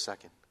that for a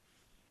second.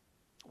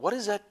 What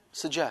does that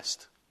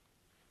suggest?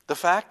 The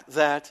fact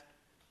that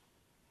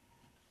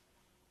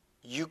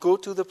you go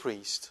to the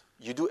priest,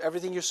 you do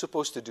everything you're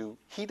supposed to do,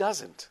 he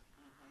doesn't.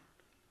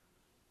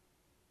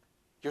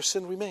 Your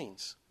sin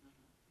remains.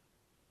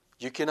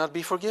 You cannot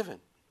be forgiven.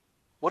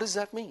 What does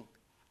that mean?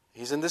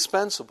 He's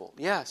indispensable,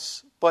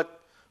 yes.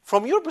 But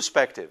from your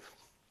perspective,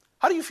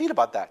 how do you feel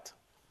about that?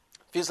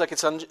 Feels like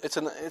it's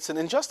an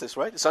injustice,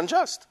 right? It's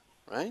unjust,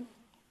 right?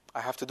 I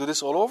have to do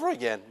this all over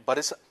again, but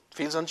it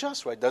feels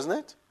unjust, right? Doesn't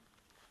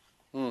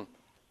it?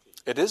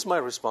 It is my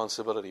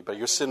responsibility, but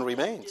your sin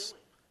remains.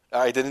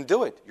 I didn't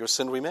do it. Your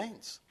sin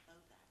remains.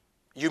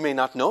 You may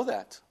not know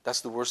that.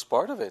 That's the worst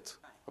part of it.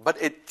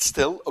 But it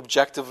still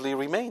objectively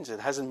remains. It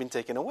hasn't been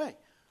taken away.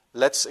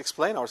 Let's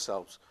explain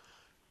ourselves.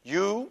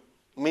 You,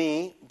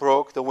 me,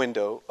 broke the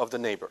window of the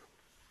neighbor.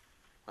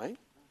 Right?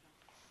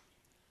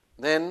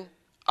 Then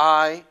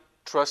I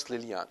trust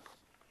Lilian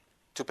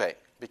to pay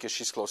because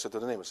she's closer to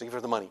the neighbor. So give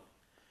her the money.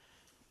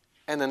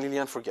 And then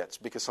Lilian forgets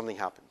because something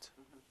happened.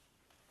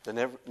 The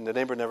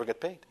neighbor never got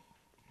paid.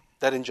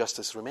 That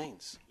injustice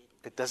remains.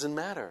 It doesn't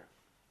matter.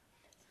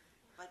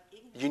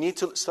 You need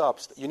to stop.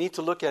 You need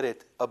to look at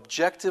it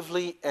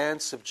objectively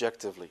and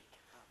subjectively.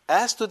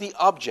 As to the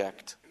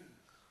object,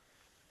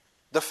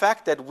 the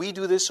fact that we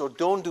do this or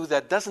don't do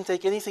that doesn't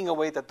take anything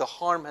away that the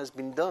harm has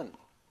been done.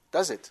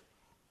 Does it?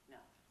 No.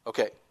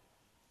 Okay.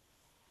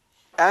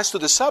 As to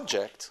the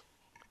subject,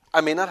 I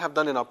may not have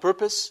done it on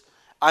purpose.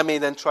 I may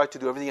then try to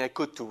do everything I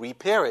could to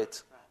repair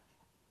it.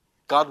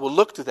 God will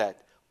look to that.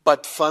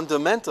 But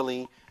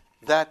fundamentally,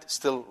 that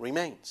still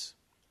remains.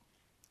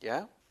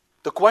 Yeah?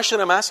 The question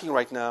I'm asking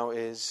right now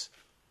is,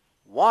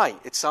 why?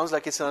 It sounds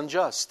like it's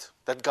unjust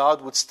that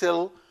God would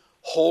still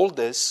hold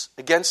this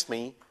against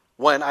me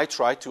when I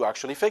tried to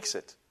actually fix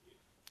it.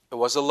 It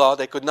was a law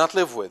they could not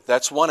live with.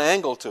 That's one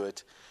angle to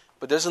it.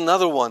 But there's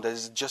another one that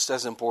is just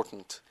as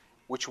important,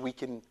 which we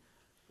can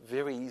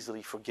very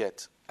easily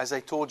forget. As I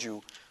told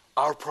you,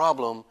 our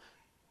problem,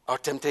 our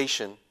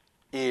temptation,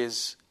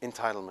 is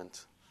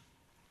entitlement.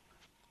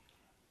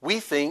 We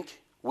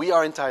think we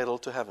are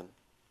entitled to heaven.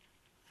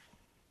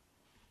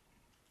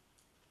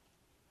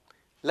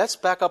 Let's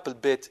back up a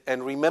bit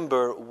and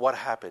remember what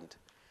happened.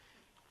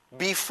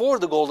 Before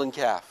the golden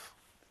calf,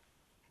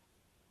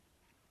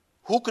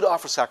 who could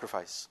offer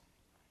sacrifice?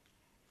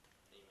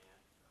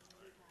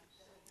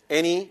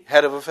 Any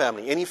head of a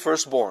family, any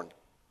firstborn.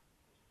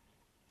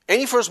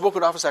 Any firstborn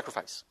could offer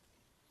sacrifice.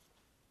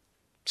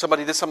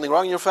 Somebody did something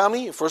wrong in your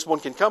family, your firstborn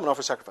can come and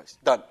offer sacrifice.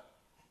 Done.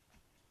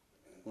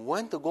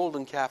 When the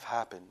golden calf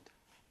happened,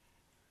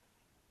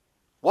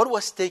 what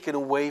was taken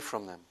away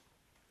from them?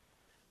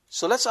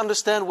 So let's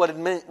understand what it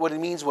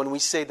means when we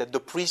say that the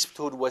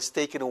priesthood was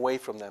taken away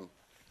from them.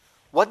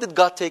 What did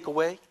God take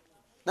away?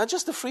 Not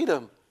just the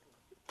freedom,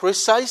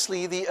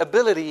 precisely the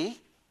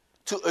ability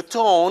to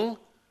atone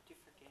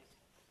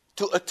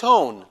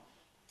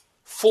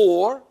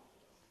for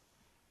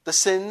the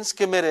sins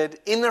committed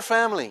in their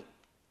family.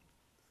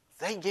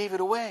 They gave it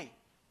away.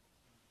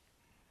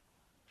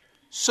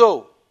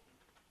 So,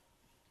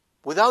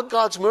 without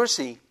God's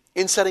mercy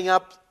in setting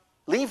up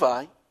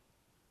Levi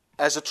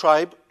as a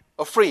tribe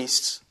of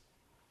priests,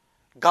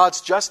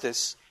 God's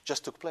justice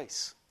just took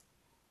place.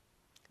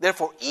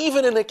 Therefore,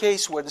 even in a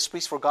case where this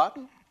priest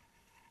forgotten,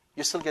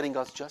 you're still getting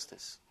God's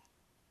justice.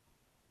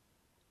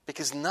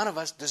 Because none of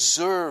us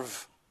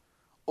deserve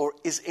or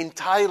is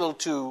entitled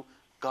to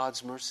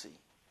God's mercy.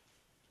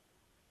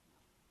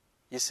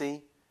 You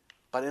see?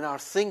 But in our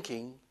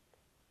thinking,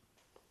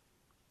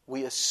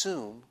 we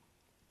assume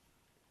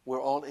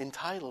we're all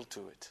entitled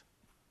to it.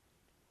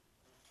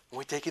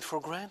 We take it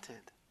for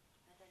granted.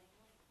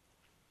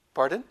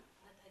 Pardon?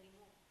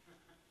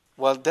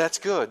 Well, that's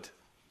good.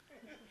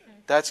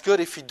 That's good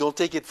if you don't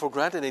take it for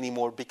granted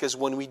anymore, because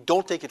when we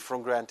don't take it for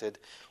granted,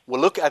 we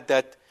look at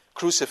that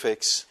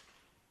crucifix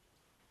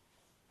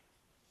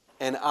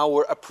and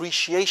our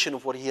appreciation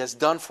of what He has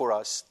done for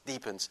us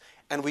deepens,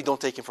 and we don't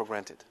take Him for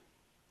granted.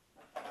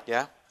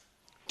 Yeah?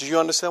 Do you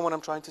understand what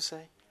I'm trying to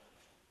say?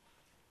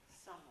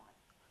 Somewhat.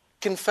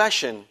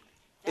 Confession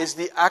is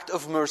the act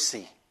of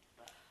mercy.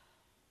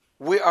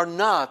 We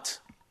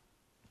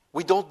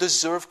don't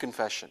deserve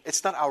confession.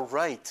 It's not our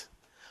right.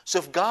 So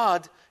if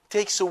God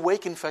takes away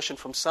confession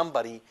from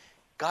somebody,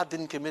 God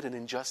didn't commit an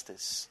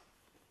injustice.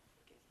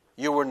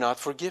 You were not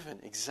forgiven.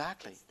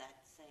 Exactly. It's that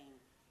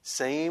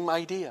Same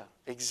idea.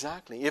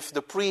 Exactly. If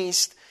the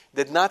priest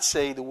did not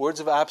say the words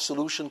of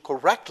absolution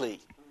correctly,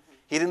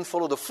 he didn't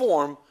follow the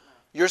form,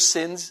 your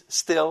sins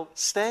still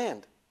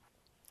stand.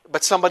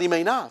 But somebody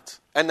may not.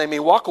 And they may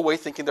walk away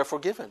thinking they're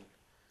forgiven.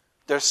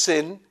 Their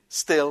sin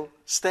still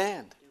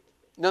stand.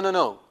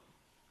 No.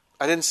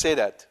 I didn't say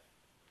that.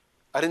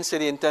 I didn't say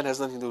the intent has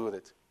nothing to do with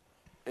it.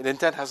 The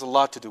intent has a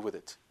lot to do with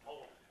it.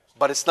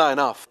 But it's not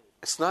enough.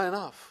 It's not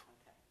enough.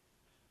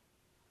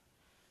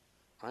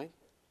 Right?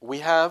 We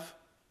have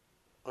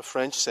a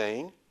French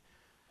saying,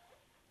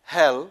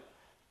 hell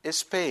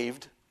is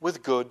paved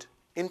with good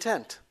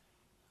intent.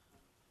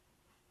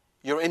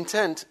 Your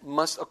intent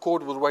must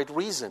accord with right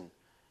reason.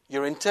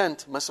 Your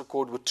intent must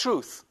accord with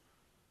truth.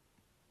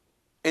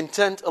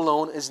 Intent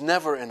alone is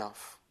never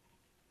enough.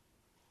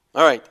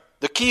 All right.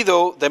 The key,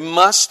 though, they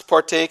must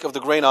partake of the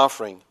grain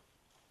offering.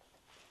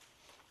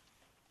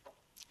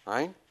 All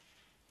right?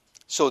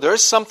 So there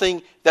is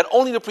something that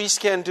only the priest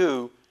can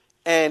do,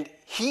 and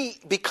he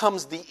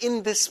becomes the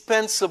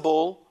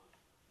indispensable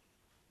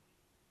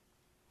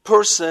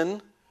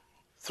person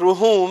through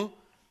whom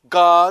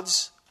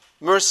God's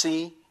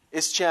mercy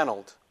is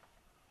channeled.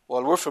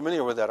 Well, we're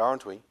familiar with that,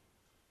 aren't we?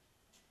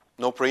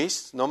 No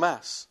priest, no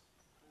mass.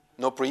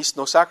 No priest,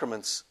 no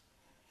sacraments.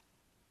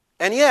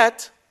 And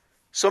yet,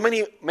 so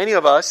many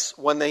of us,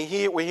 when we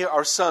hear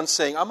our sons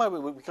saying, I might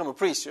become a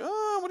priest.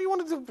 What do you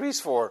want to do a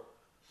priest for?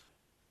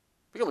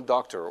 Become a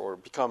doctor, or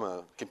become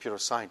a computer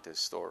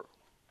scientist, or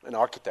an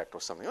architect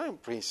or something. I'm a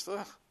priest.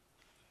 Ugh.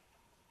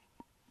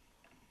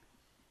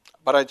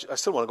 But I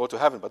still want to go to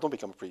heaven, but don't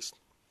become a priest.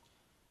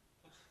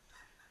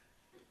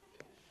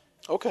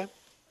 Okay.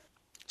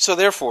 So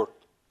therefore,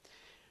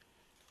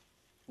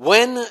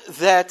 when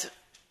that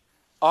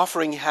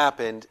offering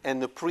happened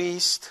and the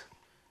priest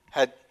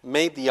had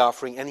made the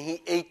offering and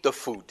he ate the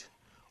food,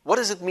 what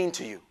does it mean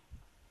to you?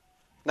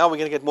 Now we're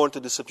going to get more into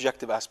the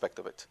subjective aspect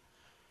of it.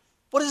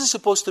 What is it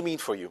supposed to mean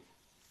for you?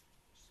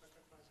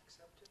 Sacrifice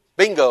accepted.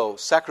 Bingo,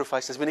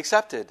 sacrifice has been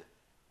accepted.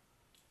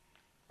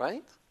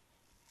 Right?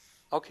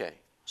 Okay,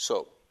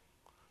 so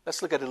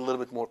let's look at it a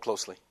little bit more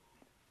closely.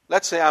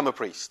 Let's say I'm a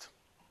priest.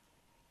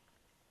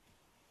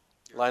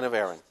 Line of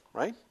Aaron,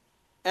 right?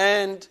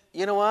 And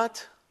you know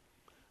what?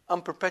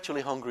 I'm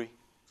perpetually hungry.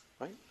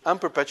 Right? I'm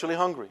perpetually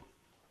hungry.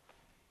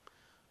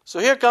 So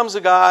here comes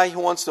a guy who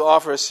wants to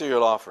offer a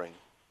cereal offering.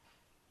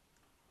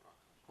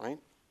 Right?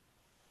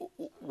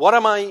 What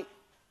am I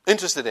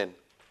interested in?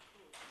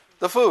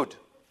 The food.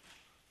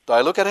 Do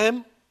I look at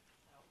him?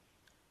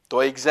 Do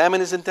I examine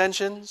his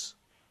intentions?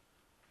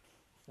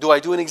 Do I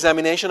do an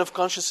examination of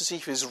conscience to see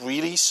if he's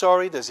really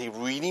sorry? Does he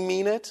really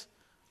mean it?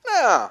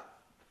 Nah.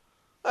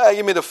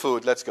 Give me the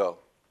food. Let's go.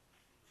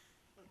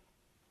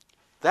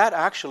 That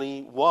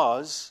actually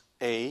was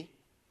a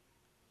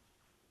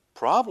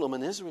problem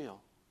in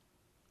Israel,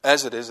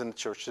 as it is in the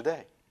church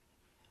today.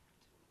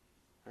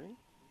 Right?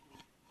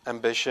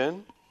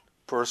 Ambition,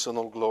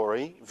 personal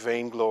glory,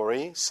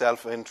 vainglory,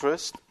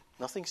 self-interest.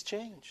 Nothing's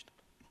changed.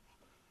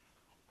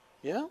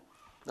 Yeah?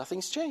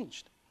 Nothing's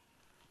changed.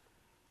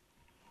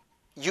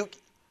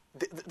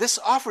 This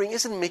offering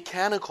isn't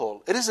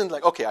mechanical. It isn't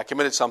like, okay, I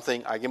committed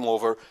something, I give him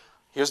over,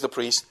 here's the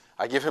priest,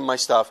 I give him my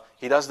stuff,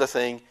 he does the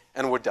thing,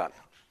 and we're done.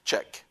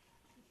 Check.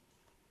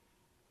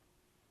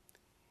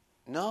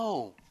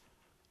 No.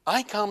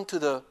 I come to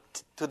the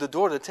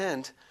door of the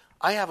tent,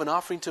 I have an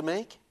offering to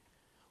make.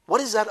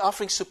 What is that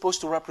offering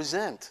supposed to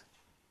represent?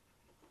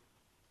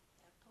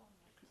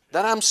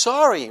 That I'm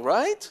sorry,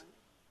 right?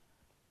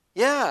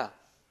 Yeah.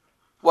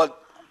 Well,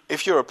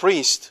 if you're a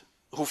priest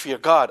who fear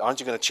God, aren't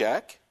you going to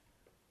check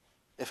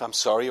if I'm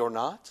sorry or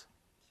not?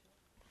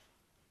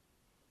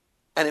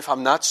 And if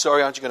I'm not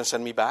sorry, aren't you going to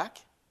send me back?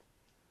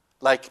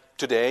 Like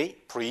today,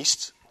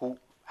 priests who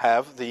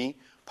have the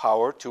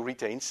power to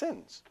retain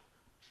sins.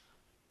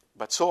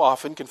 But so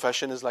often,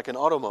 confession is like an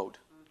auto mode.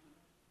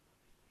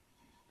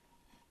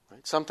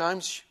 Right?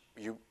 Sometimes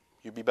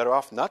you'd be better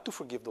off not to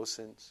forgive those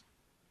sins.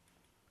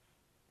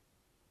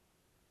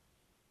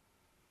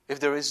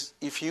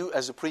 If you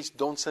as a priest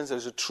don't sense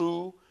there's a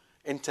true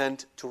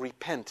intent to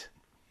repent,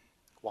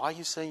 why are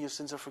you saying your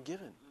sins are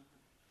forgiven?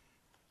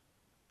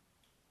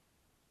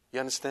 You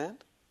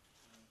understand?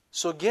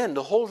 So again,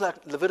 the whole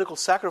Levitical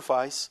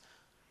sacrifice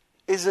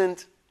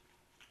isn't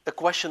a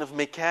question of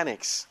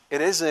mechanics.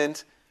 It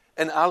isn't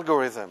an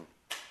algorithm.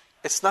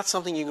 It's not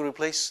something you can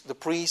replace the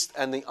priest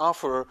and the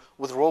offerer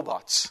with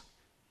robots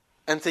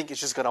and think it's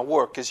just going to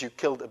work because you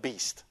killed a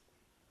beast.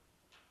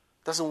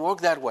 It doesn't work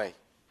that way.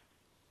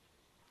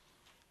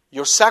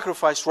 Your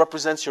sacrifice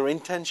represents your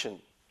intention.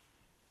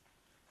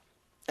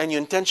 And your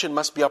intention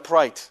must be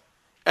upright.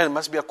 And it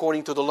must be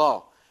according to the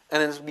law.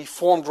 And it must be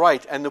formed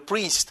right. And the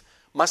priest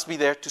must be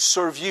there to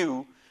serve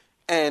you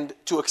and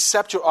to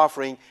accept your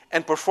offering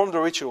and perform the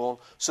ritual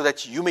so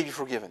that you may be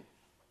forgiven.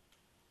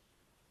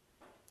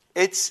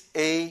 It's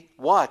a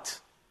what?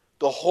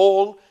 The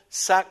whole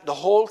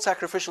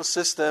sacrificial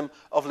system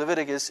of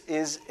Leviticus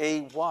is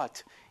a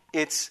what?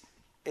 It's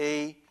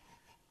a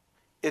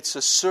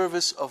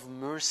service of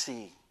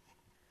mercy.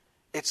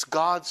 It's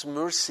God's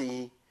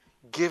mercy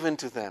given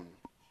to them.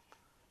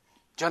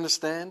 Do you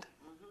understand?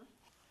 Mm-hmm.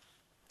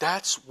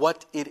 That's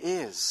what it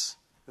is.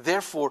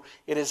 Therefore,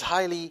 it is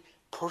highly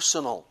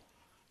personal.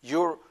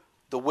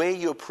 The way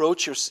you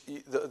approach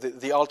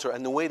the altar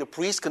and the way the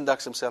priest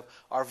conducts himself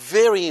are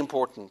very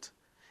important.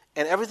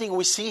 And everything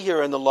we see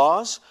here in the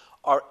laws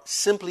are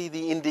simply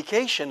the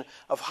indication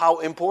of how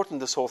important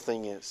this whole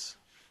thing is.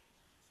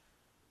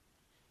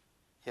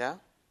 Yeah?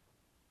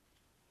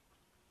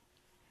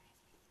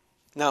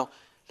 Now,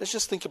 let's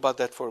just think about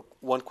that for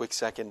one quick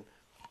second.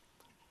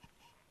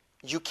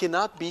 You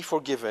cannot be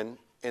forgiven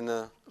in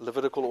a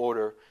Levitical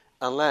order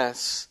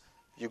unless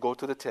you go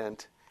to the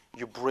tent,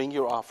 you bring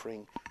your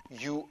offering,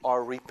 you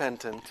are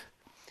repentant,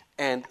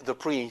 and the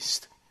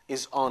priest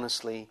is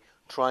honestly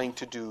trying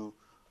to do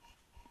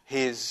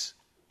his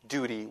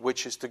duty,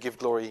 which is to give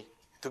glory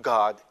to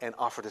God and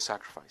offer the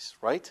sacrifice,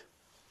 right?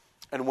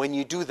 And when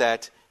you do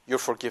that, you're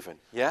forgiven.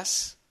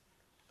 Yes?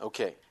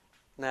 Okay.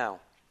 Now,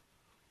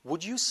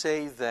 would you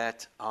say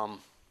that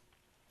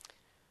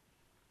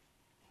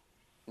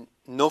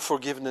no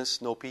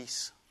forgiveness, no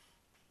peace?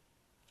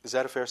 Is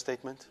that a fair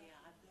statement?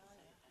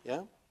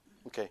 Yeah?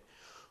 Okay.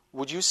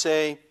 Would you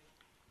say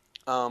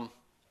no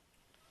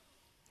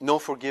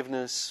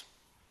forgiveness,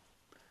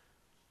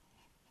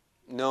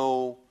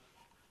 no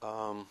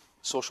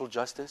social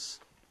justice?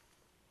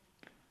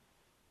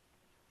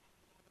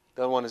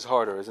 That one is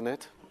harder, isn't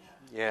it?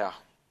 Yeah.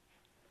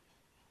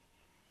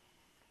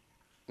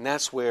 And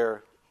that's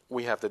where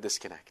we have the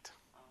disconnect.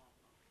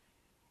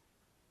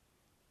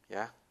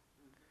 Yeah?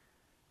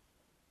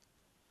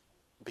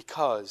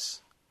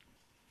 Because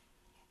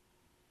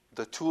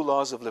the two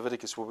laws of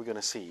Leviticus we're going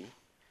to see,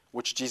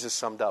 which Jesus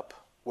summed up,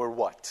 were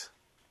what?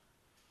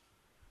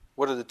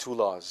 What are the two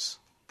laws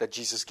that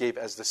Jesus gave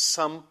as the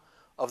sum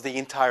of the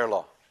entire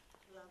law?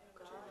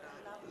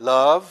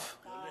 Love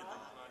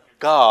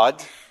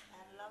God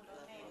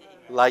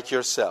like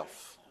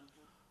yourself.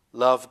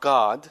 Love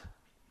God.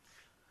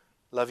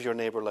 Love your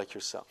neighbor like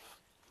yourself.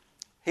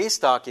 He's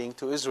talking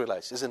to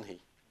Israelites, isn't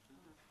he?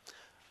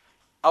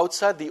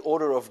 Outside the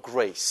order of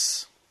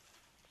grace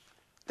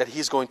that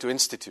he's going to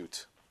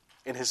institute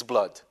in his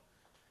blood,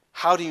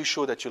 how do you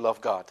show that you love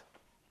God?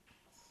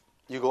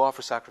 You go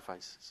offer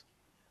sacrifices.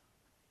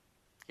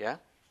 Yeah?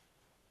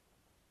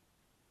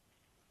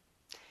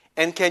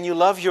 And can you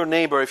love your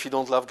neighbor if you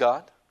don't love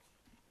God?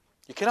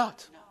 You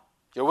cannot. No.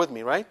 You're with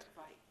me, right?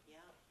 Right, yeah.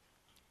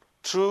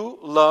 True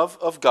love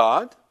of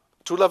God,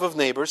 true love of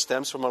neighbor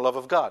stems from a love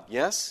of God.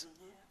 Yes?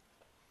 Mm-hmm.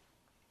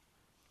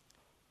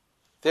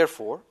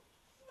 Therefore,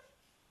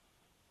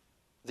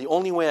 the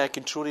only way I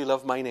can truly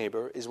love my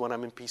neighbor is when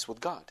I'm in peace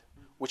with God,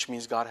 which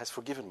means God has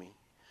forgiven me,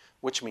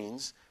 which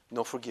means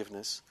no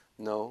forgiveness,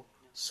 no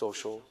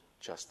social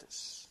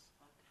justice.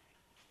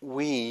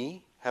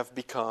 We have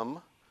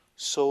become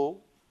so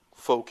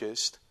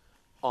focused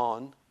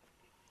on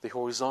the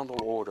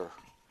horizontal order,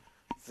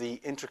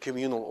 the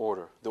intercommunal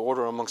order, the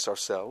order amongst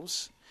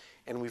ourselves,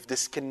 and we've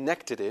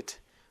disconnected it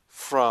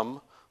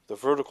from the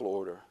vertical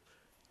order,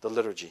 the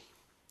liturgy.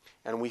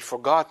 And we've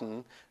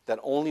forgotten that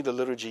only the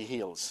liturgy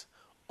heals.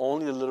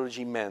 only the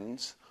liturgy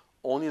mends,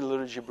 only the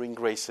liturgy brings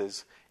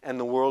graces, and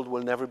the world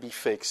will never be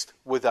fixed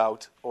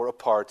without or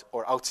apart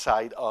or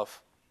outside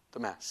of the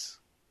Mass.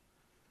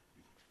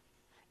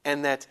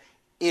 And that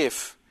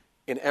if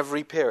in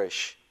every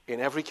parish, in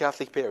every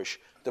Catholic parish,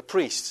 the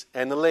priests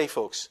and the lay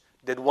folks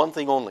did one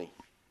thing only,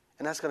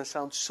 and that's going to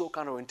sound so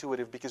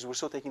counterintuitive because we're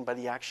so taken by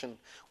the action,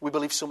 we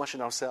believe so much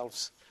in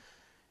ourselves.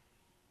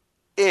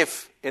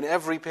 If in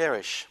every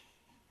parish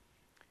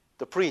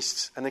the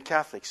priests and the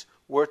Catholics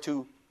were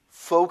to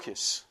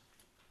focus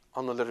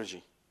on the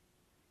liturgy,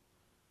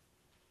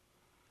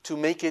 to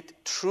make it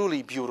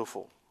truly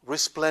beautiful,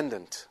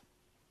 resplendent,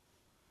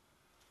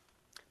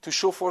 to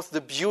show forth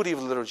the beauty of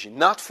the liturgy,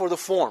 not for the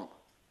form,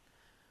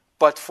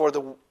 but for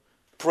the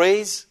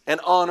praise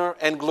and honor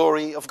and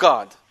glory of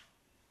God,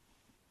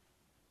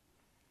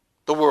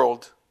 the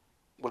world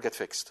will get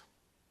fixed.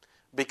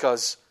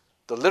 Because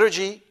the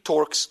liturgy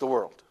torques the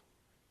world.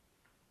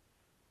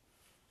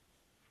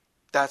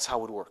 That's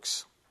how it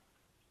works.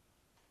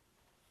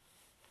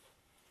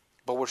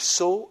 But we're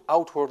so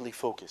outwardly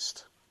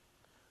focused,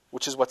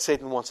 which is what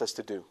Satan wants us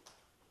to do.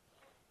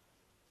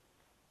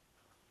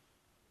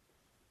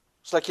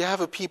 It's like you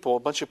have a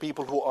bunch of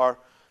people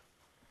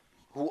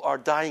who are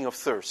dying of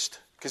thirst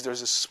because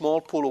there's a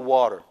small pool of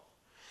water.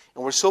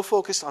 And we're so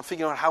focused on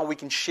figuring out how we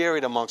can share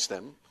it amongst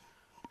them,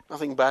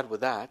 nothing bad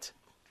with that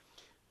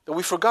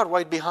we forgot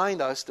right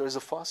behind us there's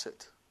a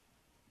faucet.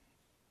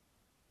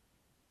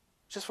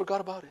 Just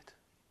forgot about it.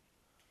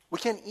 We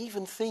can't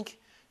even think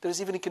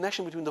there's even a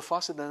connection between the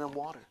faucet and the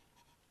water.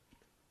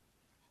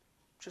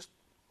 Just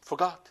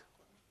forgot.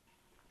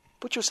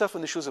 Put yourself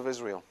in the shoes of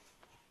Israel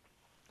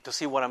to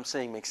see what I'm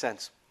saying makes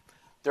sense.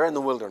 They're in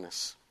the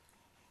wilderness.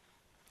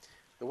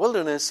 The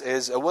wilderness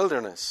is a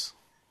wilderness.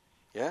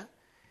 Yeah?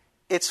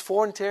 It's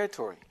foreign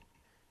territory.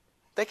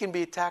 They can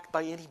be attacked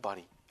by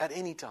anybody at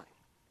any time.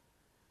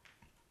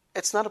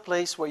 It's not a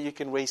place where you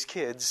can raise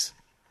kids.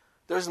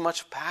 There isn't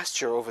much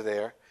pasture over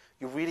there.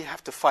 You really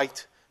have to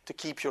fight to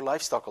keep your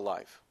livestock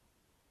alive.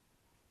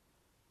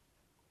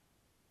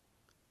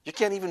 You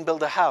can't even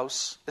build a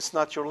house. It's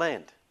not your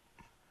land.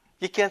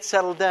 You can't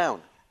settle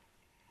down.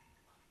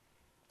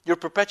 You're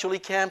perpetually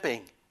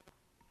camping.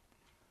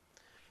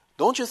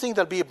 Don't you think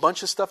there'll be a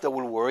bunch of stuff that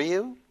will worry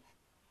you?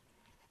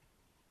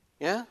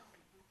 Yeah?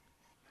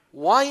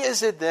 Why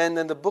is it then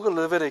in the book of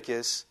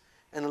Leviticus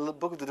and the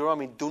book of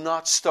Deuteronomy do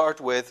not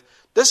start with,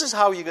 this is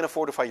how you're going to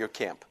fortify your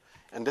camp,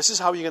 and this is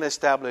how you're going to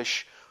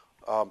establish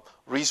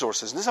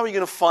resources, and this is how you're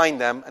going to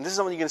find them, and this is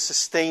how you're going to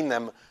sustain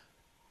them.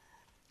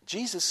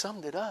 Jesus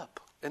summed it up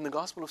in the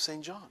Gospel of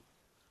St. John.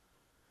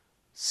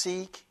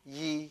 Seek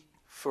ye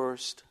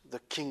first the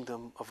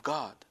kingdom of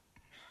God.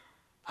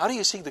 How do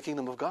you seek the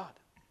kingdom of God?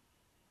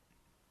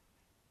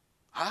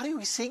 How do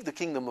we seek the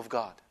kingdom of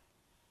God?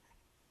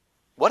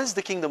 What is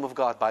the kingdom of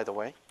God, by the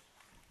way?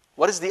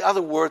 What is the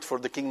other word for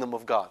the kingdom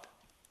of God?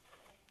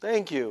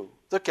 Thank you.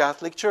 The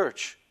Catholic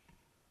Church.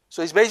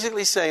 So he's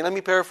basically saying, let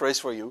me paraphrase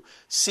for you,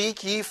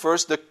 seek ye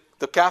first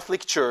the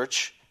Catholic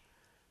Church,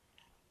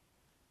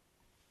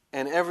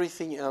 and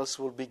everything else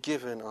will be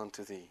given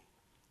unto thee.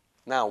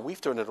 Now, we've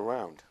turned it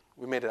around.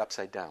 We made it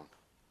upside down.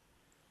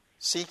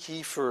 Seek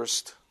ye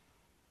first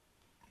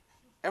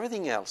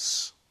everything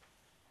else,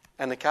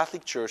 and the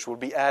Catholic Church will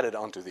be added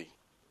unto thee.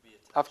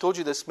 I've told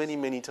you this many,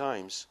 many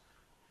times.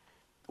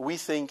 We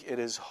think it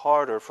is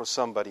harder for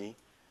somebody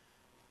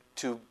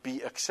to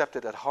be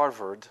accepted at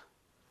Harvard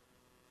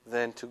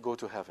than to go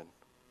to heaven.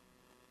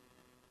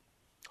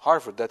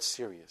 Harvard, that's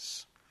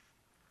serious.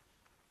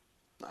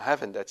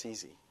 Heaven, that's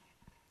easy.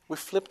 We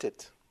flipped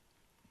it.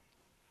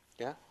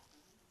 Yeah?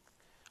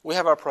 We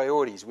have our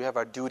priorities. We have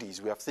our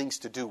duties. We have things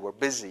to do. We're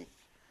busy.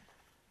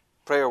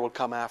 Prayer will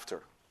come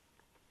after.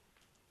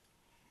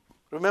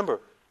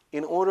 Remember,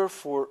 in order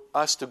for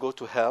us to go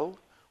to hell,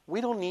 we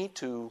don't need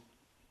to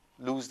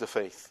lose the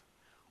faith.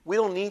 We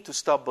don't need to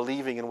stop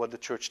believing in what the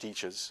church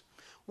teaches.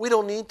 We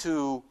don't need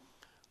to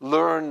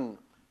learn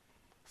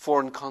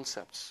foreign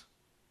concepts.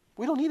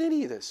 We don't need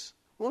any of this.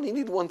 We only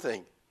need one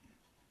thing.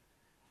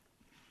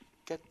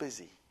 Get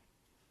busy.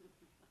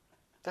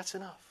 That's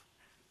enough.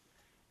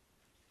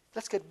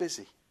 Let's get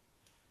busy.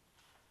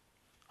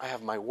 I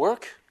have my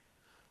work.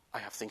 I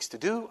have things to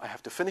do. I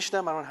have to finish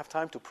them. I don't have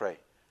time to pray.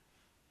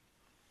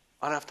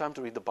 I don't have time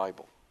to read the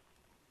Bible.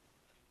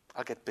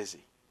 I'll get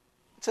busy.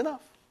 It's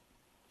enough.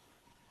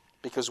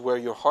 Because where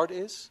your heart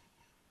is,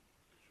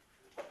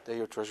 there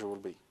your treasure will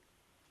be.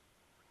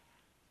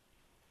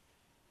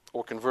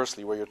 Or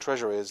conversely, where your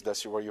treasure is,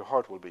 that's where your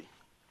heart will be.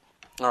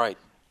 All right.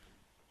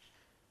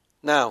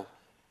 Now,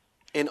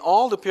 in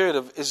all the period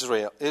of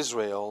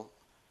Israel,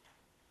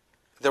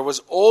 there was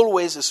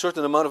always a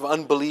certain amount of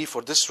unbelief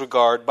or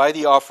disregard by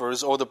the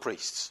offerers or the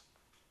priests.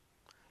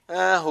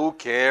 Who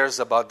cares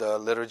about the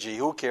liturgy?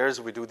 Who cares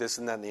if we do this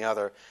and that and the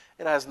other?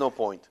 It has no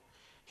point.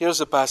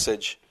 Here's a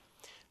passage.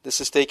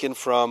 This is taken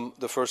from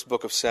the first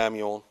book of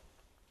Samuel,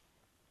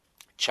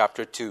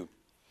 chapter 2,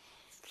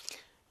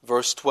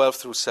 verse 12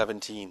 through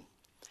 17.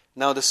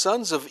 Now the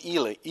sons of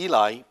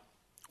Eli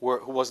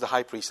who was the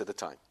high priest at the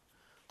time.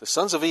 The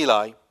sons of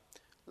Eli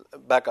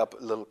back up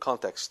a little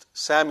context.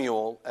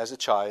 Samuel, as a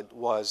child,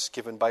 was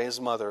given by his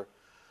mother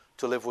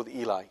to live with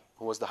Eli,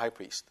 who was the high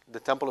priest. The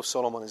Temple of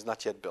Solomon is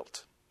not yet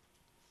built.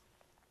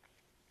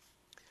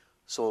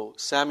 So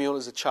Samuel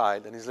is a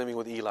child, and he's living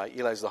with Eli.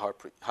 Eli is the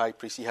high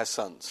priest. He has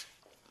sons.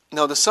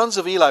 Now the sons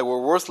of Eli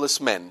were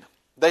worthless men.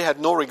 They had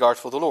no regard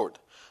for the Lord.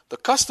 The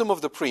custom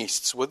of the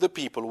priests with the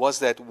people was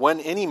that when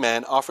any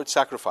man offered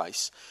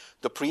sacrifice,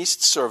 the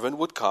priest's servant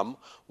would come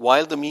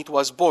while the meat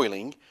was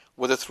boiling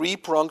with a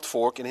 3-pronged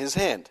fork in his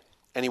hand,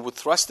 and he would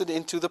thrust it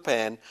into the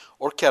pan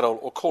or kettle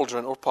or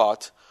cauldron or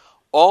pot.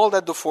 All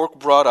that the fork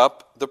brought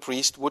up, the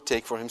priest would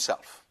take for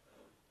himself.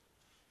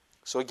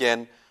 So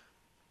again,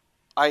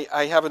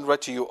 I haven't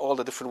read to you all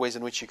the different ways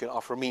in which you can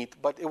offer meat,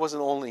 but it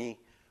wasn't only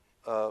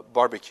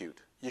barbecued.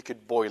 You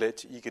could boil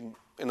it, you can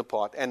in a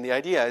pot. And the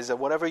idea is that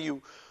whatever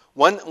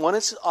when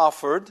it's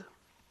offered,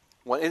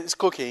 when it's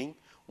cooking,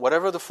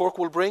 whatever the fork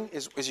will bring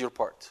is your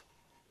part.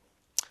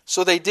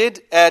 So they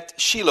did at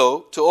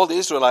Shiloh to all the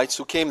Israelites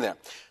who came there.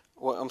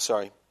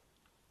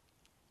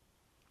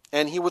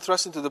 And he would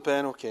thrust into the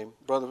pan, okay,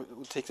 brother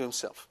would take to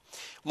himself.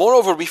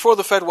 Moreover, before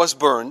the fat was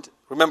burned,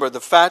 remember the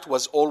fat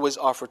was always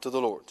offered to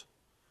the Lord.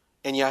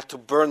 And you have to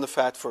burn the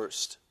fat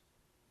first,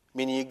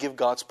 meaning you give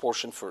God's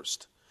portion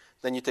first.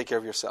 Then you take care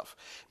of yourself.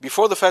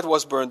 Before the fat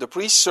was burned, the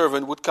priest's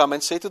servant would come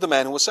and say to the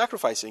man who was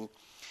sacrificing,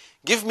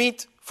 "Give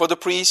meat for the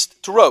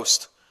priest to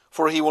roast,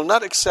 for he will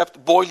not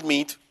accept boiled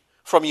meat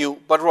from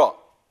you, but raw."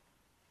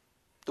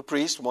 The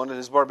priest wanted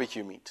his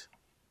barbecue meat.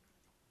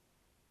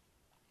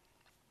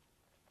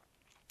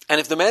 And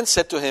if the man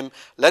said to him,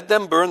 "Let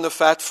them burn the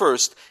fat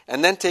first,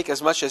 and then take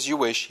as much as you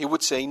wish," he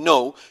would say,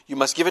 "No, you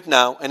must give it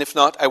now, and if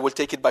not, I will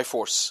take it by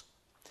force."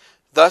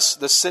 Thus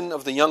the sin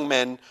of the young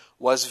men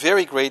was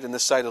very great in the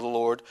sight of the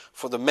Lord,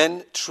 for the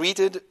men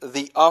treated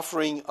the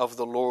offering of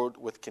the Lord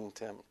with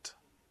contempt.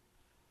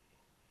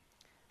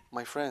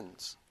 My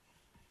friends,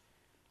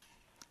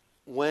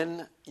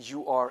 when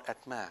you are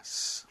at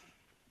Mass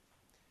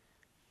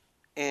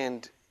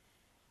and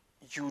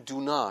you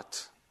do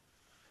not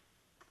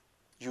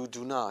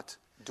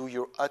do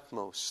your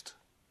utmost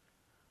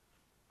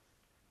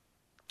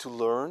to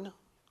learn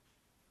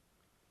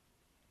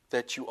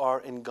that you are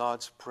in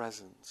God's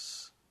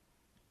presence,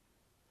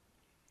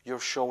 you're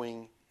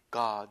showing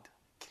God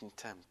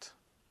contempt.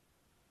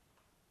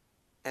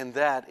 And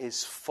that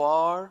is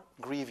far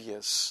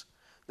grievous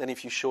than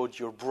if you showed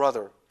your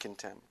brother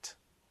contempt.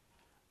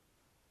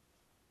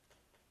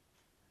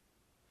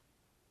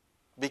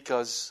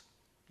 Because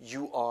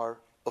you are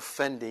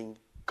offending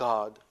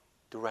God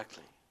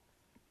directly.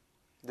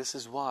 This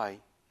is why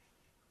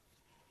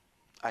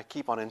I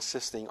keep on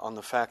insisting on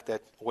the fact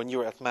that when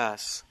you're at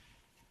Mass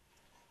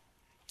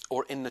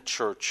or in the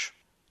church,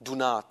 do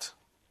not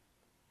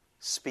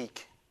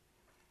speak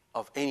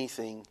of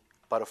anything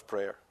but of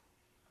prayer.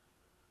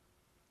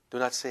 Do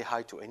not say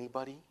hi to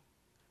anybody.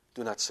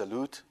 Do not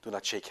salute. Do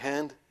not shake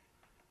hand.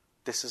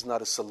 This is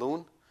not a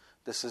saloon.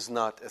 This is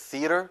not a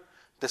theater.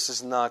 This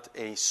is not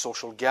a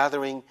social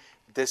gathering.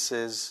 This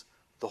is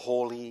the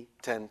holy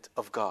tent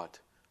of God.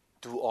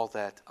 Do all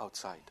that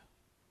outside.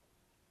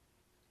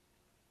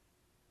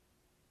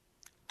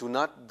 Do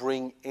not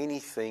bring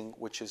anything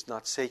which is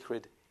not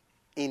sacred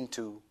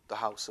into the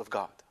house of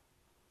God.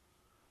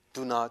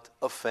 Do not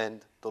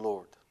offend the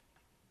Lord.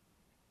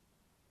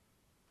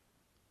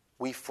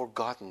 We've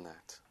forgotten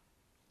that.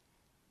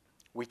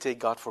 We take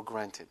God for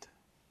granted.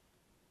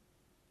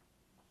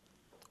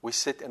 We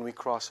sit and we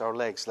cross our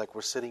legs like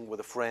we're sitting with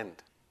a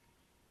friend.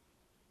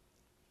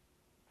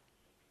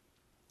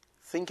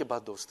 Think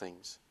about those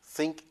things.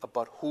 Think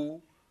about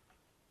who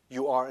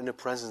you are in the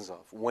presence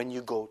of when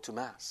you go to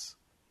Mass.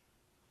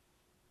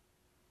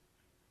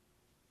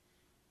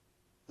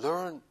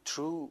 Learn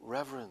true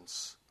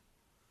reverence.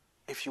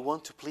 If you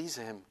want to please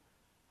Him,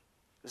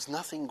 there's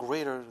nothing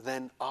greater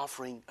than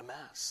offering a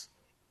Mass.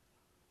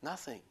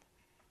 Nothing.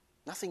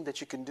 Nothing that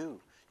you can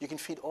do. You can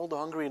feed all the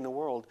hungry in the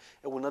world.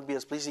 It will not be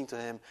as pleasing to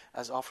Him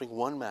as offering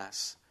one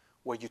Mass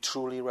where you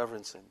truly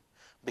reverence Him.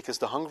 Because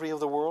the hungry of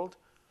the world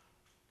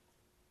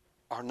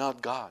are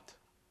not God.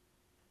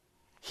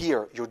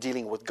 Here, you're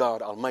dealing with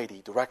God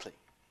Almighty directly.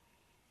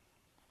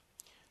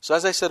 So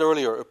as I said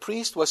earlier, a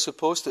priest was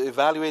supposed to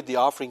evaluate the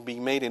offering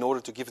being made in order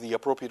to give the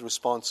appropriate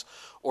response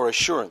or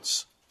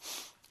assurance.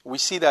 We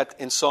see that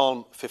in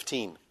Psalm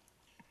 15.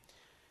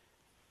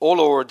 O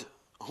Lord,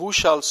 who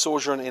shall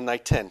sojourn in thy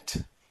tent?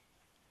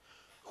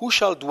 Who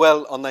shall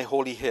dwell on thy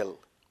holy hill?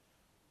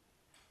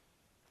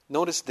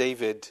 Notice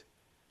David,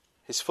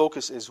 his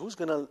focus is, who's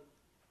going to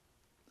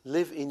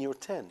live in your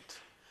tent?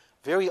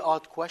 Very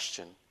odd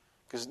question,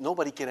 because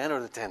nobody can enter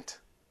the tent.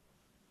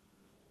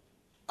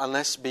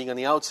 Unless being on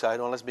the outside,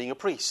 or unless being a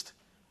priest.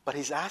 But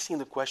he's asking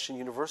the question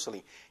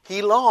universally.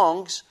 He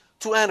longs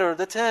to enter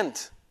the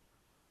tent,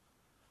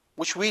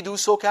 which we do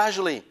so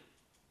casually.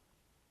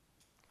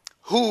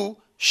 Who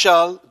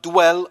shall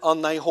dwell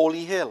on thy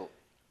holy hill?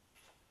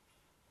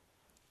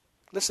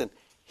 Listen,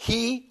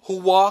 he who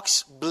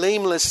walks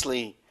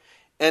blamelessly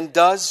and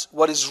does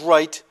what is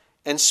right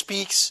and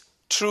speaks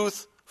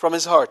truth from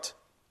his heart.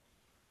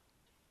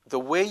 the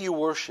way you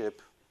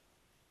worship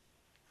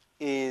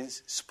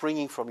is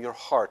springing from your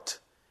heart.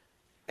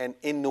 And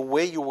in the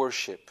way you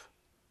worship,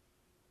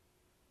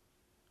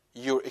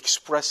 you're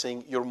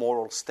expressing your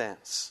moral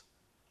stance.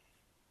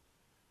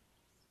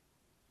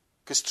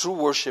 Because true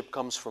worship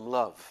comes from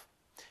love.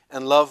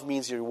 And love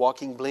means you're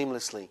walking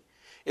blamelessly.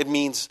 It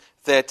means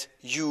that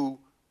you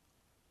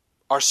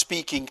are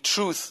speaking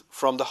truth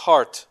from the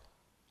heart.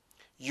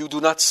 You do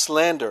not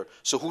slander.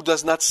 So who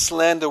does not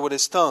slander with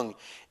his tongue,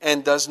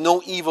 and does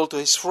no evil to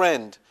his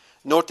friend,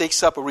 nor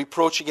takes up a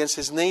reproach against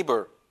his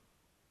neighbor?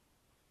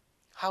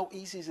 How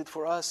easy is it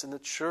for us in the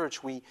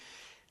church? We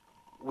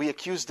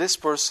accuse this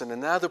person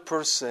and another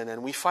person,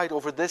 and we fight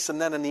over this and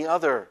that and the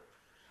other.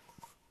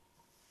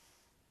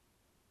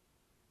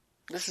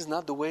 This is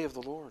not the way of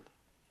the Lord.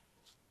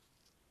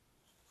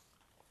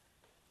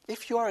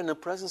 If you are in the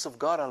presence of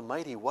God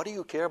Almighty, what do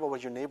you care about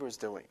what your neighbor is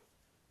doing?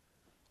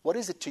 What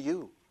is it to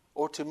you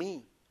or to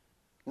me?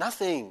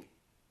 Nothing.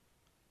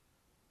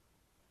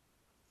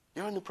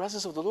 You're in the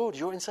presence of the Lord.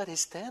 You're inside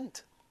His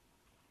tent.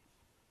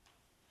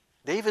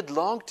 David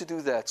longed to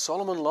do that.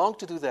 Solomon longed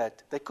to do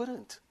that. They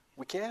couldn't.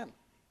 We can.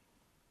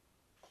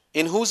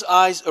 In whose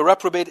eyes a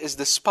reprobate is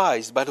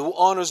despised, but who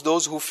honors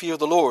those who fear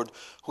the Lord,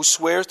 who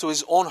swears to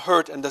his own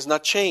hurt and does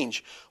not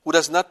change, who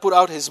does not put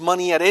out his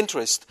money at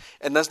interest,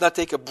 and does not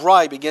take a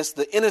bribe against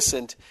the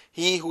innocent,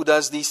 he who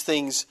does these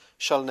things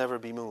shall never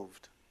be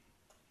moved.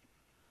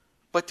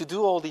 But to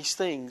do all these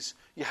things,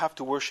 you have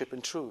to worship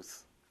in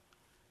truth.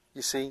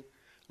 You see,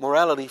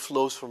 morality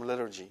flows from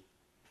liturgy.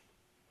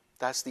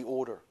 That's the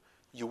order.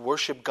 You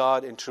worship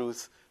God in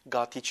truth,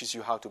 God teaches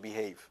you how to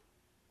behave.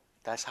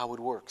 That's how it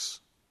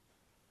works.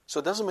 So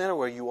it doesn't matter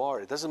where you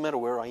are. It doesn't matter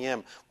where I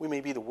am. We may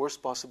be the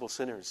worst possible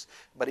sinners.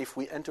 But if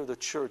we enter the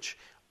church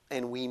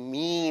and we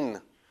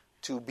mean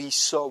to be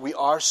so, we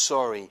are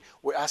sorry,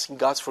 we're asking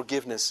God's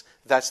forgiveness,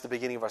 that's the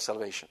beginning of our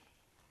salvation.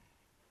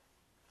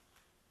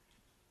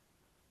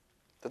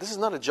 But this is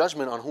not a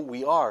judgment on who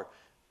we are.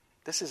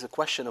 This is a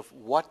question of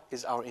what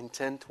is our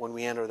intent when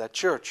we enter that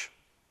church.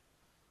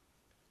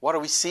 What are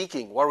we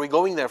seeking? What are we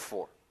going there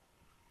for?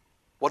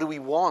 What do we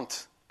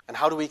want? And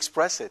how do we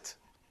express it?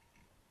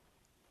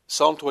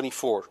 Psalm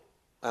 24,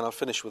 and I'll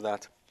finish with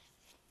that.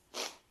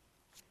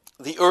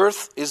 The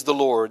earth is the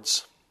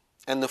Lord's,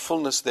 and the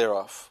fullness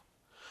thereof,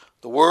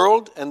 the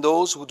world and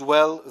those who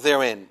dwell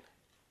therein.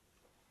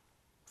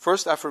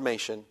 First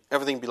affirmation,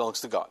 everything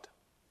belongs to God.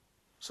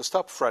 So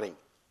stop fretting.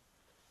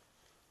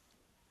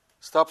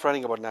 Stop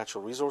fretting about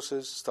natural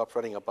resources. Stop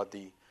fretting about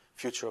the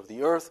future of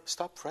the earth.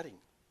 Stop fretting.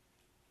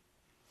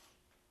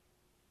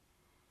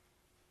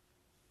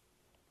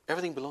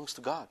 Everything belongs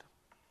to God.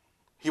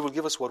 He will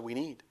give us what we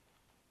need.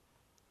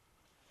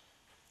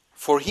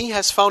 For He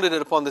has founded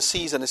it upon the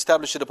seas and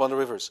established it upon the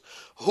rivers.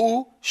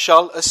 Who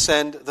shall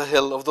ascend the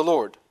hill of the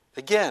Lord?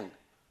 Again,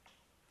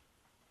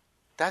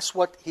 that's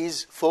what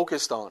He's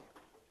focused on.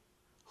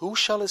 Who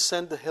shall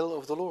ascend the hill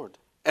of the Lord?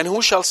 And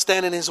who shall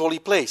stand in His holy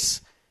place?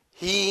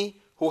 He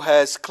who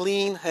has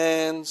clean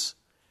hands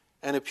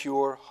and a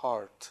pure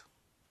heart.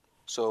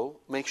 So,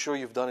 make sure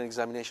you've done an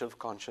examination of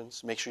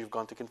conscience. Make sure you've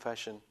gone to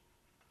confession.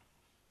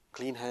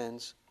 Clean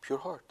hands, pure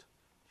heart.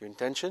 Your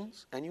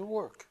intentions and your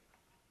work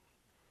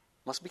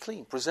must be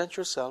clean. Present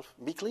yourself,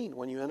 be clean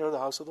when you enter the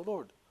house of the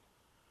Lord.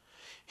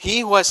 He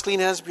who has clean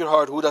hands and pure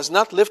heart, who does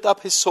not lift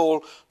up his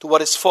soul to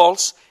what is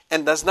false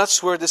and does not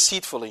swear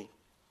deceitfully,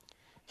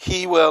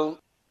 he will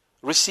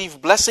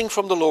receive blessing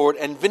from the Lord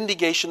and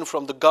vindication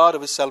from the God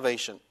of his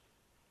salvation.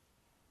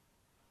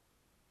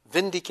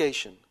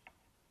 Vindication.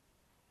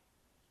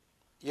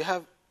 You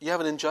have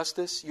an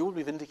injustice, you will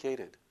be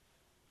vindicated.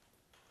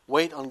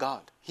 Wait on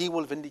God. He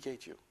will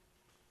vindicate you.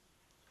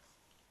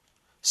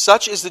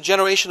 Such is the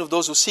generation of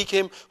those who seek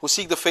Him, who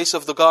seek the face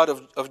of the God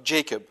of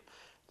Jacob.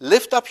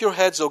 Lift up your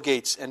heads, O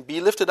gates, and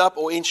be lifted up,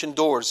 O ancient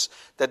doors,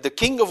 that the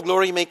King of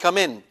glory may come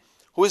in.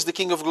 Who is the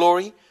King of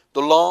glory?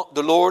 The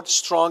Lord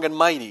strong and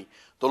mighty.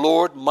 The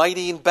Lord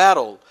mighty in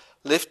battle.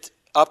 Lift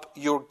up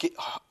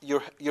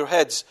your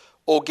heads,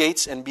 O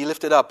gates, and be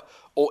lifted up,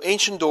 O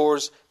ancient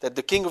doors, that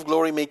the King of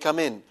glory may come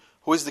in.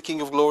 Who is the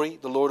King of glory?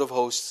 The Lord of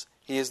hosts.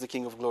 He is the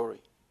King of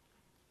glory.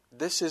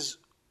 This is,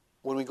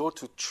 when we go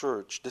to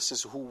church, this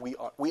is who we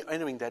are. We're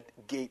entering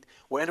that gate.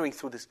 We're entering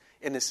through this,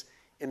 in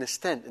this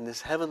tent, in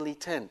this heavenly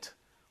tent.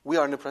 We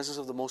are in the presence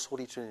of the Most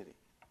Holy Trinity.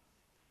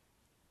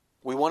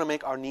 We want to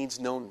make our needs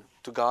known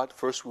to God.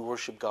 First, we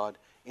worship God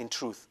in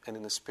truth and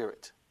in the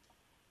Spirit.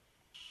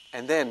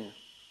 And then,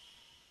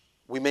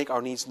 we make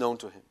our needs known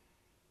to Him.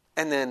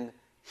 And then,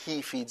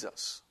 He feeds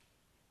us.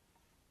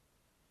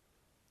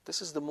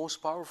 This is the most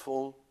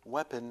powerful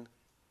weapon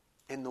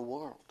in the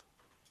world.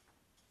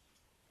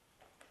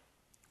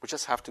 We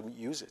just have to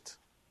use it.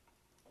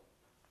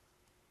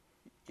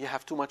 You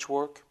have too much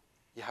work.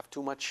 You have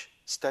too much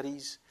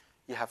studies.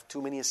 You have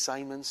too many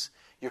assignments.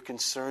 You're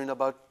concerned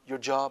about your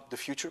job, the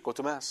future. Go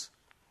to Mass.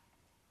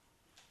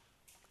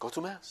 Go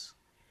to Mass.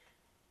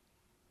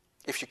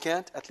 If you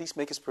can't, at least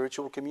make a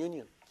spiritual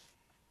communion.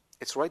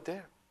 It's right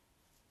there.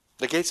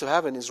 The gates of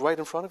heaven is right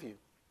in front of you.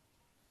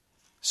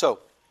 So,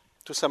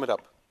 to sum it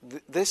up,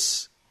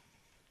 this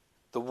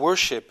the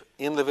worship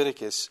in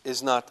Leviticus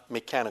is not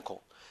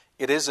mechanical.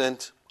 It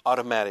isn't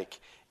automatic.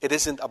 It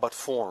isn't about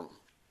form.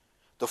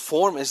 The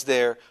form is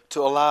there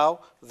to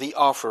allow the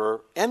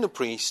offerer and the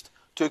priest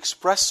to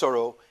express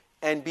sorrow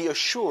and be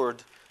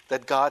assured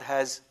that God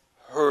has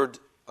heard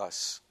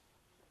us.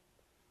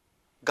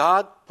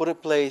 God put in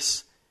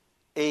place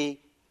a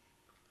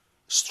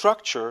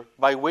structure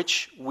by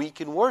which we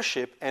can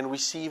worship and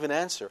receive an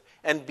answer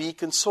and be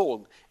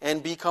consoled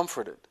and be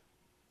comforted.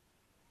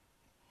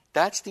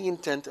 That's the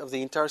intent of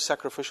the entire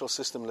sacrificial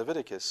system in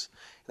Leviticus.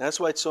 And that's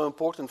why it's so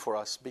important for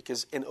us,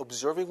 because in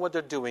observing what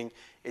they're doing,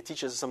 it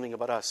teaches us something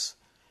about us.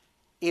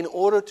 In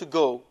order to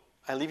go,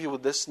 I leave you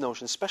with this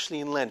notion, especially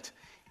in Lent,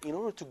 in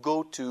order to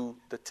go to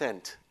the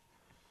tent,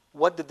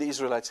 what did the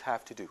Israelites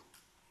have to do?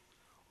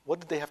 What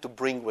did they have to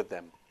bring with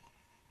them?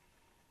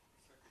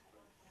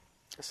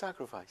 A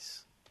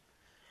sacrifice.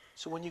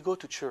 So when you go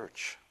to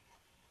church,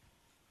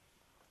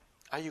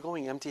 are you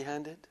going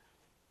empty-handed?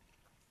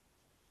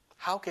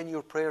 How can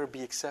your prayer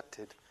be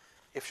accepted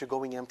if you're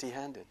going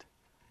empty-handed?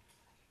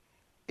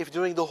 If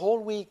during the whole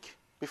week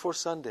before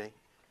Sunday,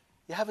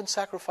 you haven't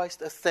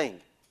sacrificed a thing,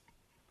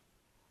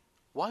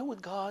 why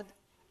would God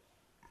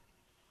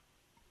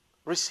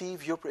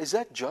receive your prayer? Is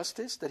that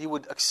justice, that He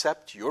would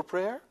accept your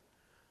prayer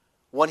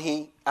when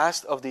He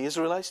asked of the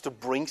Israelites to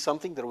bring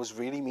something that was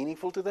really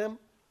meaningful to them?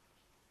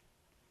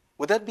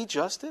 Would that be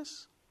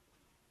justice?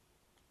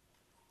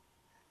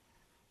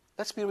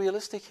 Let's be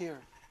realistic here.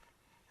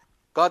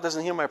 God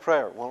doesn't hear my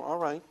prayer. Well, all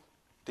right.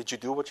 Did you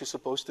do what you're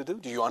supposed to do?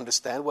 Do you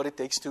understand what it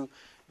takes to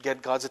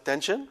get God's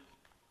attention?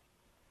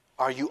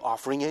 Are you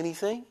offering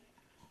anything?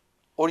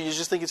 Or do you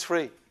just think it's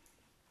free?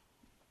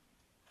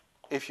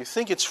 If you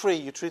think it's free,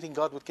 you're treating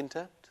God with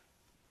contempt.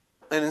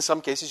 And in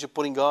some cases, you're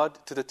putting God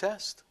to the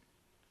test.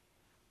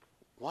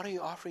 What are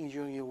you offering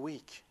during your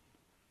week?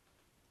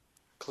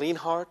 Clean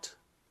heart,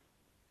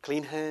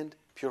 clean hand,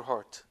 pure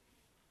heart.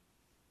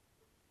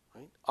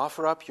 Right?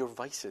 Offer up your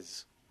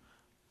vices.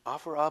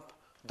 Offer up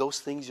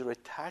those things you're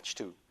attached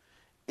to.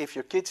 If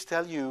your kids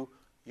tell you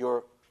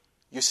you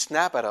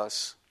snap at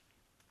us,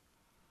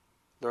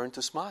 learn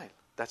to smile.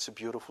 That's a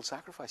beautiful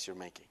sacrifice you're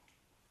making.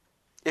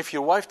 If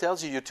your wife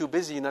tells you you're too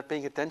busy, you're not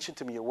paying attention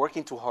to me, you're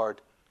working too hard,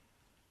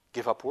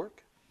 give up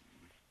work.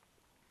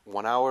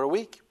 1 hour a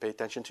week, pay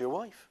attention to your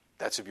wife.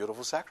 That's a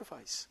beautiful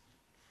sacrifice.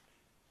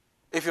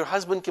 If your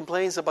husband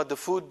complains about the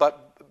food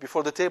but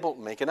before the table,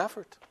 make an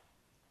effort.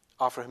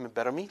 Offer him a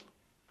better meal.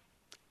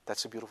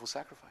 That's a beautiful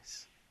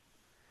sacrifice.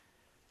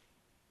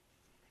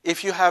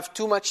 If you have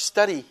too much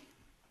study,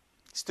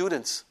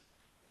 students,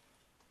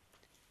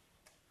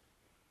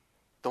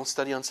 don't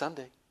study on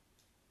Sunday.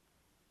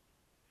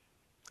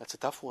 That's a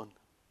tough one.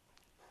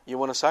 You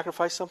want to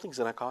sacrifice something, it's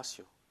going to cost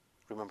you.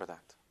 Remember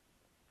that.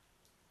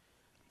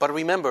 But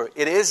remember,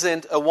 it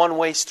isn't a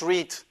one-way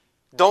street.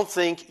 Don't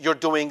think you're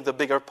doing the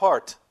bigger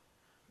part.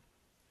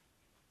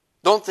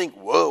 Don't think,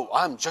 whoa,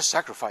 I'm just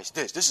sacrificed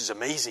this. This is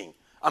amazing.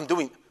 I'm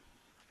doing...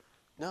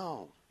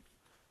 No.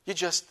 You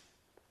just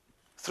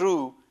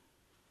threw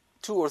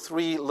 2 or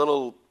 3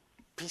 little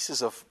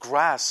pieces of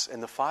grass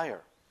in the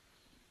fire.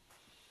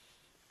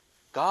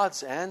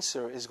 God's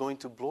answer is going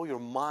to blow your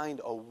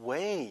mind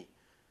away.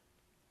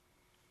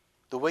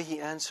 The way He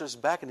answers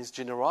back in His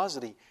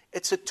generosity.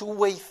 It's a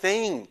two-way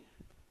thing.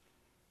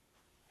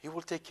 He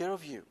will take care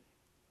of you.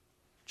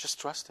 Just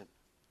trust Him.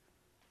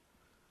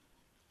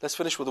 Let's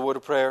finish with a word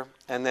of prayer.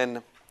 And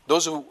then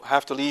those who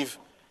have to leave,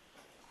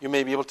 you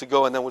may be able to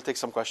go, and then we'll take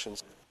some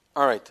questions.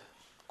 All right.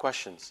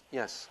 Questions?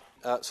 Yes.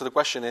 So the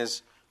question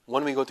is,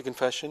 when we go to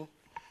confession,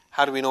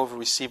 how do we know if we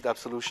received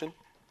absolution?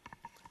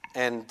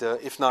 And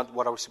if not,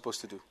 what are we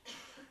supposed to do?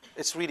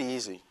 It's really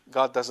easy.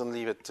 God doesn't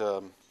leave it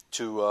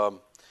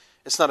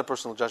it's not a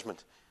personal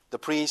judgment. The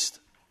priest,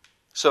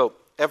 so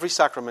every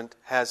sacrament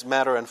has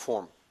matter and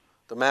form.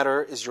 The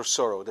matter is your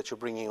sorrow that you're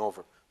bringing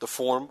over. The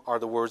form are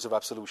the words of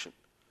absolution.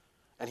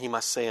 And he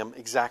must say them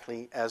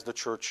exactly as the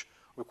church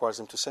requires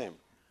him to say them.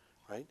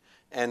 Right?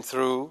 And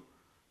through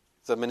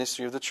the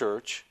ministry of the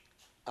church,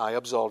 I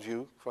absolve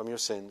you from your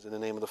sins in the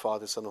name of the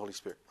Father, Son, and the Holy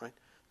Spirit. Right?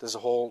 There's a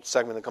whole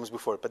segment that comes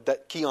before it. But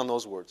that key on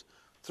those words.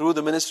 Through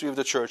the ministry of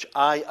the church,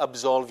 I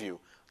absolve you.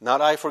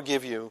 Not I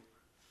forgive you.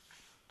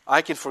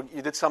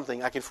 You did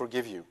something, I can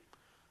forgive you.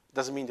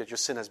 Doesn't mean that your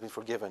sin has been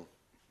forgiven.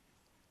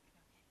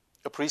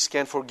 A priest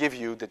can't forgive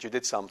you that you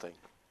did something.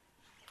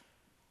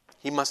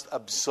 He must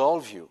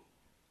absolve you.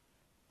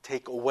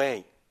 Take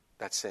away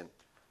that sin.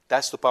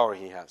 That's the power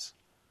he has.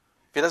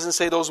 If he doesn't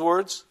say those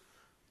words,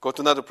 go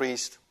to another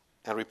priest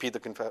and repeat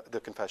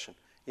the confession.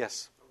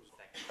 Yes?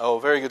 Oh,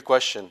 very good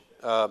question.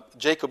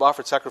 Jacob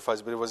offered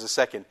sacrifice, but it was the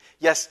second.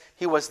 Yes,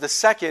 he was the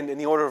second in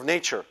the order of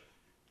nature.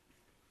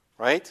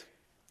 Right?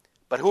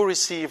 But who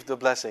received the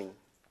blessing?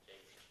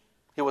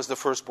 He was the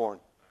firstborn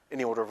in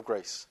the order of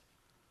grace.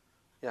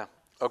 Yeah.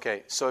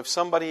 Okay, so if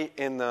somebody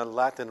in the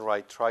Latin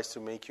rite tries to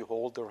make you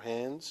hold their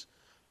hands,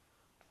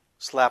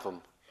 slap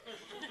them.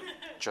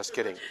 Just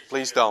kidding.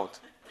 Please don't.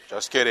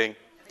 Just kidding.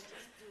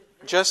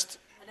 Just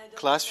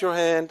clasp your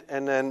hand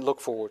and then look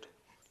forward.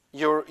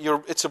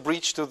 It's a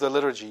breach to the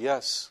liturgy,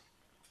 yes.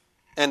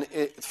 And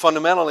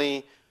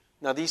fundamentally,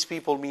 now these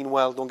people mean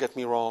well, don't get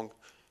me wrong.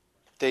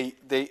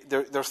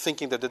 They're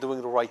thinking that they're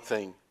doing the right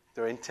thing.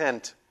 Their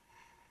intent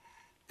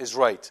is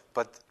right,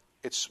 but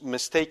it's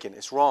mistaken,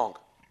 it's wrong.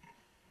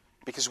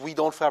 Because we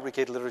don't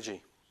fabricate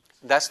liturgy.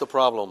 That's the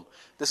problem.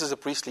 This is a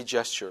priestly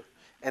gesture.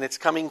 And it's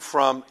coming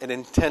from an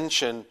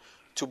intention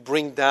to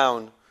bring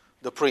down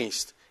the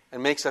priest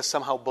and makes us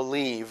somehow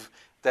believe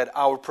that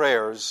our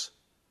prayers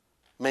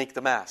make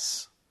the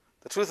Mass.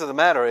 The truth of the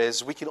matter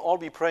is we can all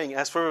be praying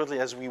as fervently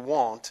as we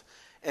want,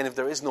 and if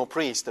there is no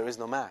priest, there is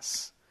no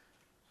Mass.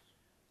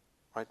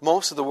 Right?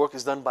 Most of the work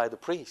is done by the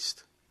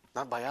priest,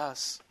 not by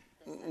us.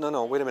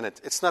 No, wait a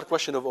minute. It's not a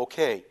question of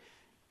okay.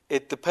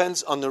 It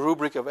depends on the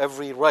rubric of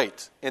every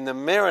rite. In the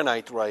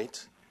Maronite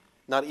rite,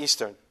 not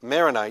Eastern,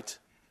 Maronite,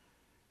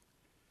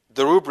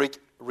 the rubric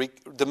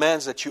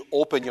demands that you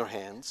open your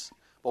hands.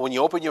 But when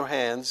you open your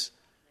hands,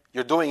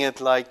 you're doing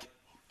it like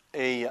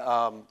a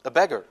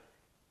beggar,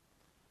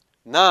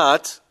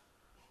 not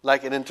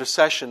like an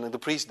intercession that the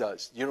priest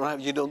does. You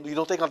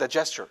don't take on that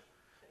gesture.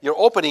 You're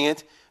opening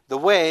it the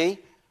way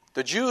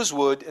the Jews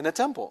would in a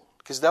temple,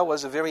 because that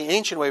was a very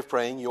ancient way of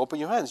praying. You open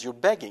your hands, you're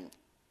begging.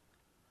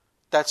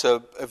 That's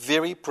a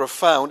very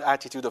profound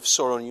attitude of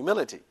sorrow and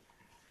humility.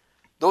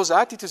 Those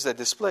attitudes that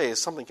display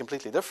is something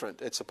completely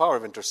different. It's a power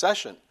of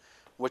intercession,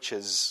 which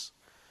is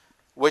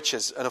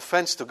an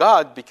offense to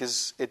God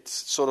because it's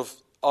sort of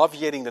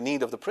obviating the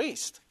need of the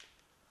priest.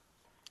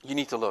 You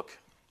need to look.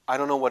 I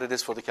don't know what it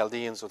is for the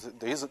Chaldeans.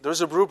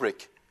 There's a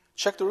rubric.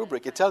 Check the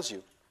rubric. It tells you.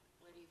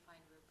 Where do you find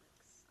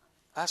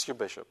rubrics? Ask your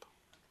bishop.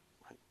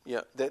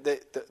 Yeah,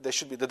 they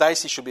should be. The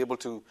diocese should be able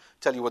to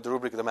tell you what the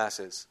rubric of the Mass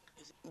is.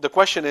 The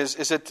question is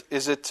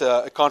it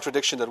a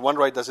contradiction that one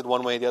rite does it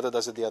one way, the other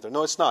does it the other?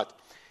 No, it's not.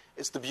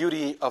 It's the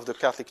beauty of the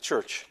Catholic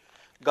Church.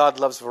 God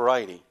loves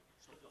variety.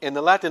 In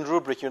the Latin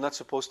rubric, you're not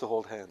supposed to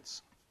hold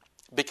hands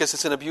because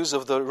it's an abuse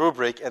of the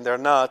rubric and they're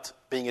not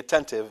being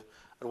attentive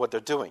at what they're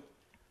doing.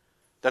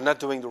 They're not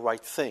doing the right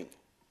thing.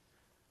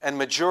 And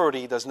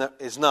majority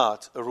is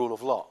not a rule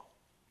of law.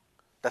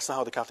 That's not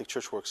how the Catholic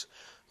Church works.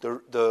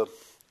 The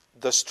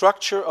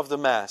structure of the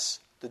Mass,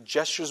 the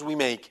gestures we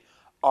make,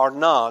 are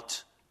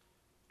not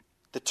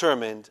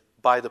determined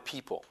by the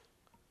people.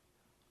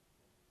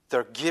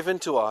 They're given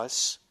to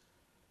us,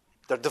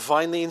 they're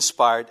divinely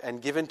inspired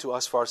and given to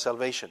us for our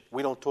salvation.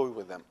 We don't toy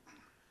with them.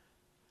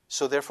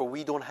 So therefore,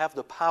 we don't have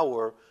the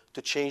power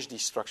to change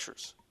these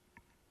structures.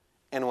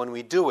 And when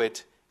we do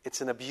it,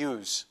 it's an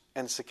abuse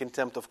and it's a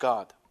contempt of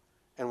God.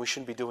 And we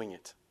shouldn't be doing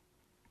it.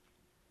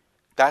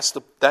 That's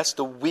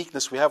the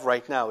weakness we have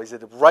right now, is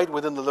that right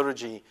within the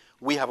liturgy,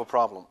 we have a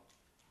problem.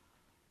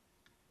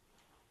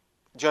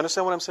 Do you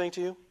understand what I'm saying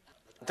to you?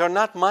 They're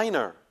not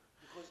minor.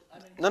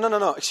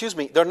 No. Excuse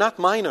me. They're not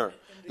minor.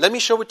 Let me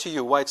show it to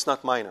you why it's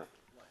not minor.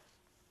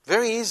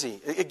 Very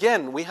easy.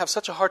 Again, we have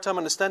such a hard time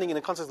understanding in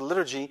the context of the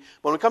liturgy.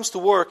 When it comes to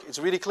work, it's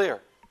really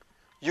clear.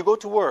 You go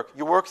to work,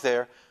 you work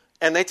there,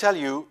 and they tell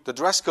you the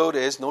dress code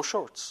is no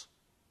shorts.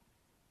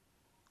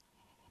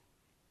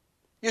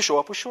 You show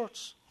up with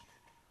shorts.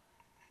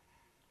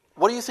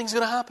 What do you think is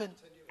going to happen?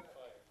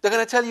 They're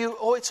going to tell you,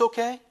 oh, it's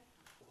okay?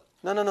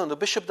 No. The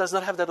bishop does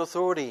not have that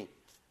authority.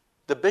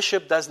 The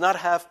bishop does not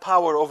have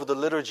power over the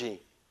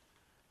liturgy.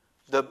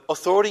 The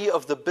authority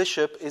of the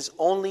bishop is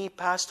only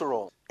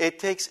pastoral.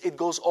 It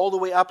goes all the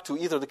way up to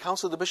either the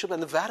Council of the Bishop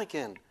and the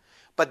Vatican.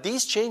 But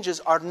these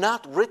changes are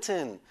not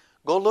written.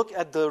 Go look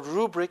at the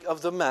rubric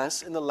of the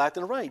Mass in the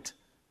Latin Rite.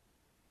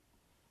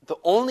 The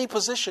only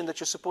position that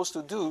you're supposed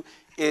to do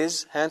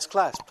is hands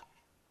clasped.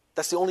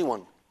 That's the only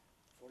one.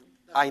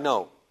 I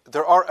know.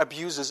 There are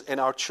abuses in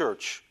our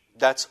church.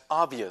 That's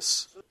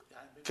obvious.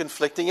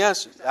 Conflicting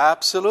answers.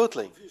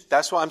 Absolutely.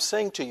 That's why I'm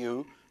saying to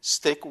you,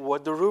 stick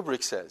what the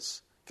rubric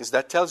says. Because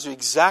that tells you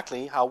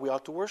exactly how we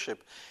ought to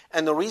worship.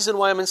 And the reason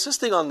why I'm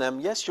insisting on them,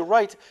 yes, you're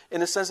right,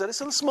 in the sense that it's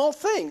a small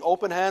thing.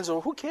 Open hands,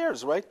 or who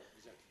cares, right?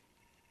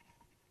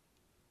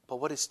 But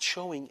what it's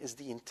showing is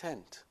the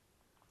intent.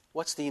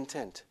 What's the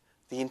intent?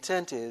 The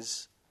intent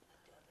is,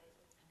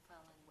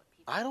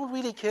 I don't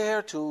really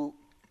care to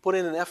put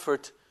in an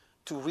effort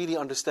to really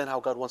understand how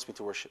God wants me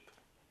to worship.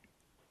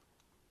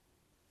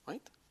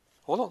 Right?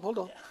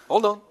 Hold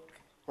on.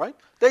 Right?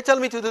 They tell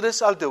me to do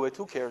this, I'll do it.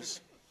 Who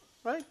cares?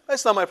 Right?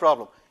 That's not my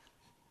problem.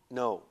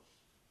 No.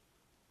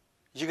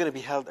 You're going to be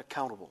held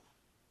accountable.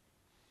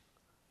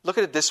 Look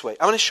at it this way.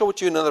 I'm going to show it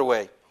to you another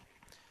way.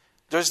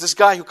 There's this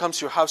guy who comes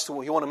to your house he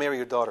want to marry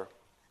your daughter.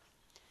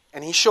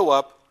 And he show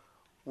up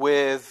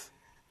with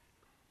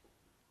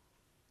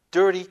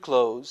dirty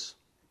clothes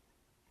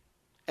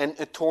and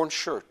a torn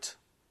shirt.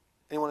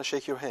 Anyone want to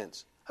shake your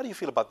hands? How do you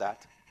feel about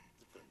that?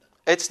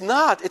 It's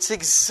not. It's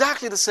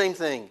exactly the same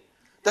thing.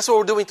 That's what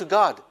we're doing to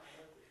God.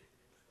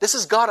 This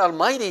is God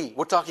Almighty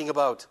we're talking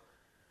about.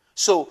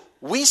 So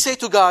we say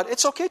to God,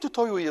 it's okay to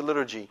toy with your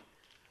liturgy.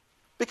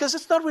 Because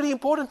it's not really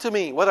important to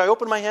me. Whether I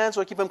open my hands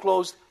or I keep them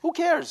closed, who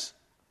cares?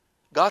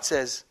 God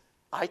says,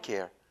 I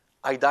care.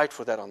 I died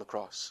for that on the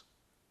cross.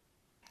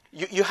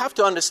 You have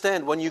to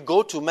understand, when you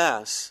go to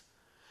Mass,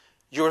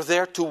 you're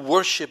there to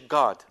worship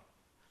God.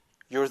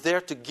 You're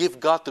there to give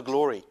God the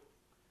glory.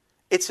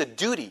 It's a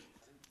duty.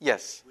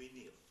 Yes. We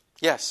kneel.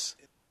 Yes.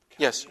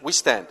 Yes, we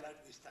stand.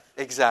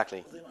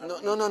 Exactly.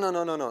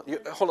 No.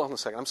 Hold on a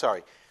second. I'm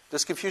sorry.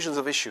 There's confusions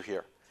of issue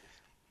here.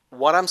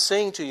 What I'm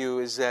saying to you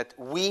is that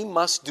we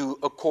must do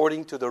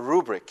according to the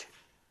rubric.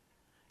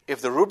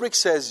 If the rubric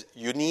says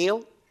you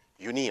kneel,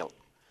 you kneel.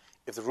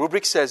 If the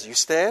rubric says you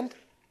stand,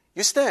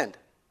 you stand.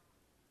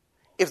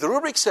 If the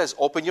rubric says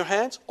open your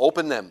hands,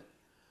 open them.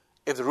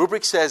 If the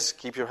rubric says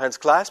keep your hands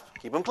clasped,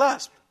 keep them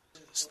clasped.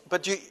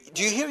 But do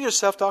you hear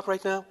yourself talk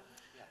right now?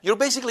 You're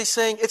basically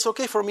saying it's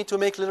okay for me to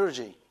make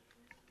liturgy.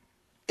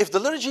 If the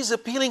liturgy is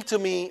appealing to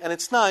me and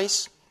it's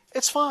nice,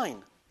 it's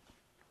fine.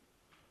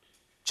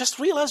 Just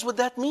realize what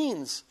that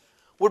means.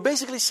 We're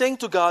basically saying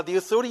to God, the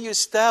authority you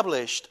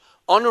established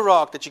on a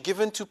rock that you've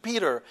given to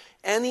Peter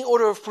and the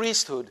order of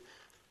priesthood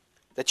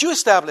that you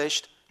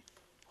established,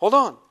 hold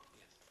on,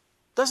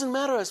 doesn't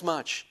matter as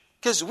much.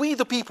 Because we,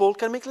 the people,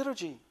 can make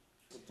liturgy.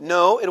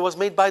 No, it was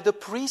made by the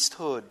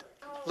priesthood.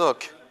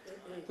 Look,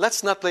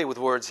 let's not play with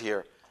words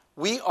here.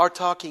 We are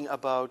talking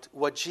about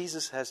what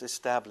Jesus has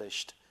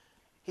established.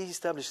 He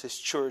established His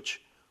church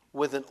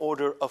with an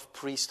order of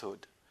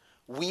priesthood.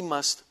 We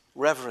must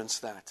reverence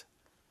that.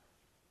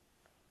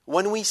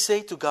 When we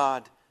say to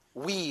God,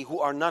 we who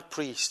are not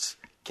priests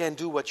can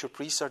do what your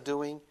priests are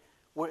doing,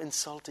 we're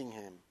insulting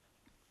Him.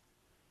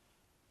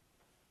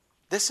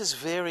 This is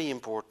very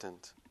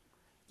important.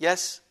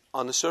 Yes,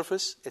 on the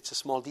surface, it's a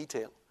small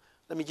detail.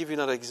 Let me give you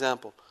another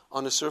example.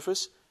 On the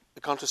surface, a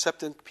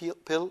contraceptive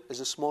pill is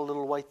a small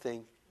little white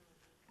thing.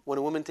 When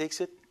a woman takes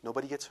it,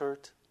 nobody gets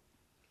hurt.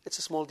 It's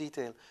a small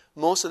detail.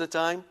 Most of the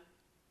time,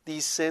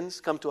 these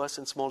sins come to us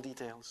in small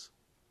details.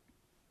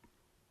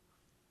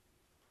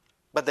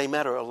 But they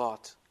matter a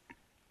lot.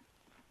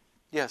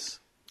 Yes.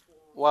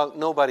 Well,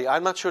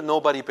 I'm not sure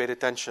nobody paid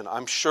attention.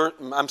 I'm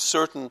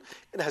certain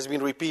it has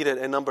been repeated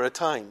a number of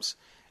times.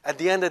 At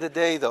the end of the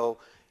day, though,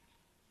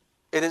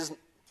 it is,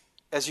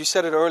 as you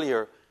said it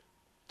earlier,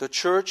 the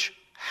church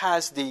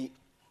has the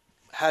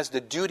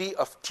duty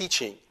of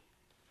teaching.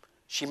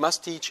 She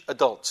must teach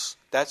adults.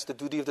 That's the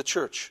duty of the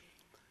church.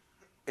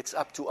 It's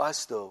up to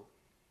us, though,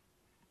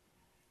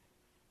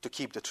 to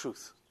keep the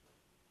truth.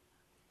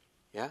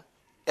 Yeah?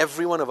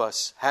 Every one of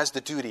us has the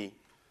duty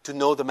to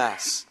know the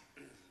Mass,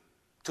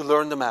 to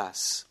learn the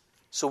Mass,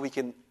 so we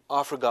can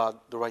offer God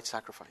the right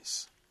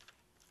sacrifice.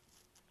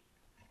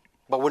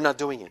 But we're not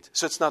doing it.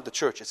 So it's not the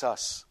church, it's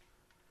us.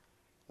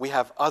 We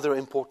have other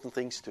important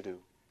things to do.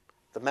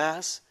 The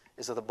Mass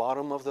is at the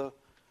bottom of the...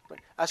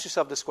 Ask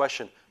yourself this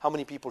question. How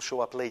many people show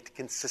up late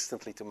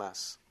consistently to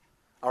Mass?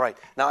 All right,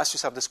 now ask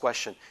yourself this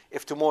question.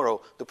 If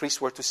tomorrow the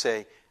priest were to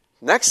say,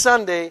 next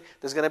Sunday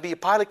there's going to be a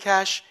pile of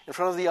cash in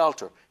front of the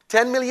altar.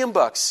 $10 million.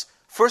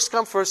 First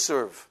come, first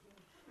serve.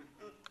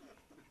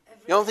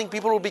 You don't think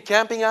people will be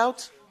camping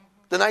out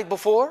the night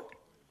before?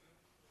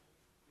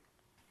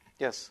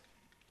 Yes.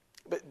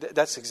 But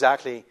that's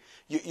exactly...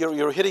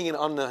 You're hitting it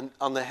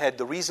on the head.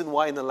 The reason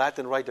why in the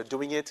Latin Rite they're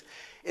doing it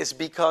is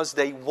because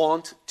they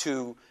want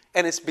to...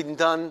 And it's been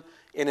done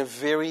in a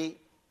very,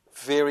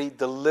 very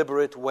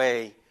deliberate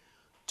way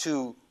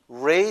to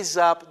raise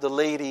up the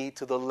lady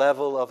to the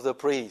level of the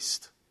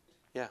priest.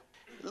 Yeah.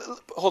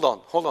 Hold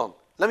on.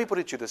 Let me put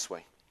it to you this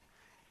way.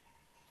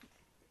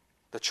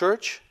 The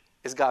church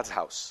is God's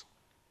house.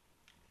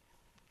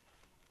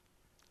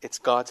 It's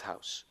God's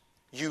house.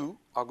 You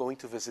are going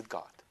to visit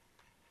God.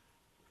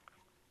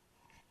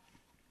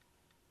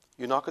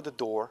 You knock at the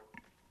door,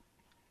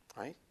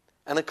 right?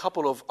 And a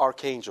couple of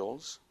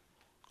archangels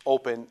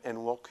open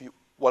and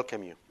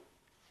welcome you.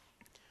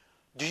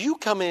 Do you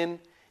come in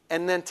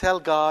and then tell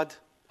God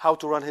how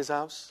to run His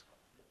house?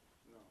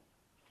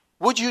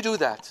 No. Would you do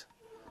that?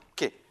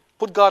 Okay,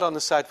 put God on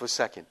the side for a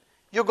second.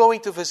 You're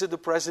going to visit the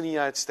President of the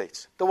United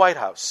States, the White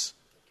House.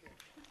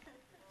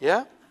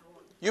 Yeah?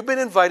 You've been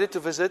invited to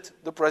visit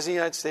the President of the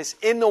United States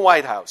in the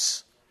White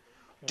House.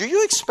 Do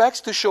you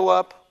expect to show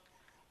up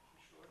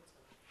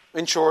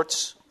in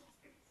shorts?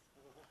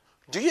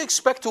 Do you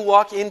expect to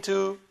walk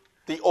into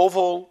the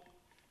Oval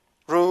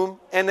Room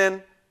and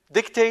then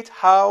dictate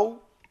how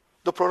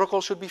the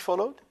protocol should be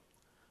followed?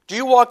 Do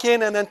you walk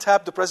in and then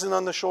tap the president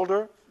on the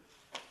shoulder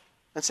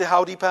and say,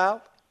 howdy,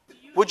 pal?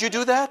 Would you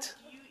do that?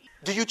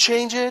 Do you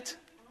change it?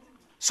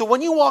 So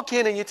when you walk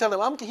in and you tell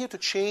them, I'm here to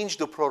change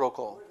the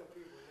protocol.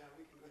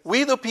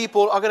 We, the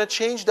people, are going to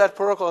change that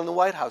protocol in the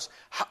White House.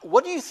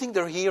 What do you think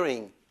they're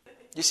hearing?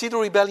 You see the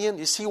rebellion?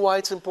 You see why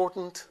it's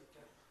important?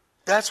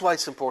 That's why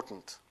it's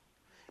important.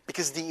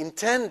 Because the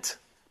intent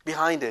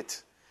behind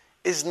it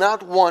is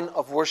not one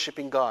of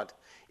worshiping God.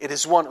 It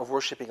is one of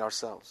worshiping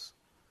ourselves.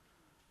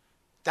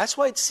 That's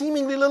why it's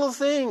seemingly a little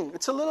thing.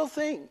 It's a little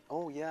thing.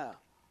 Oh, yeah.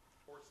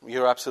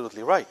 You're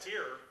absolutely right.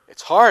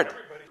 It's hard.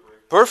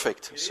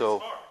 Perfect.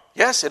 So,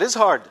 yes, it is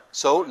hard.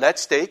 So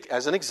let's take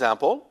as an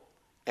example,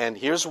 and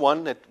here's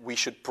one that we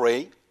should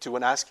pray to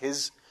and ask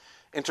his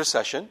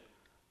intercession,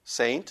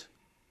 Saint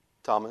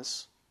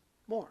Thomas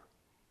More.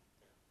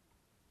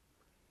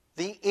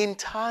 The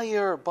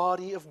entire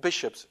body of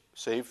bishops,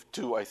 save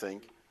two, I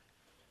think,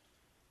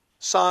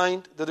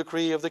 signed the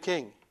decree of the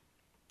king.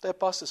 They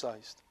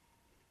apostatized.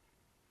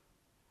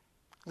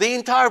 The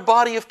entire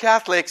body of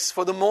Catholics,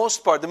 for the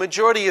most part, the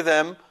majority of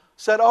them,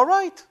 said, all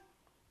right.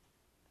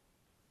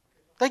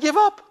 They give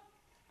up.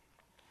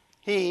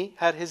 He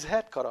had his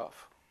head cut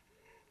off.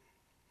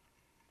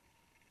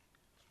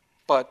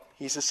 But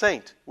he's a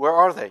saint. Where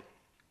are they?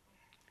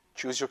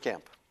 Choose your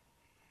camp.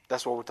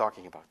 That's what we're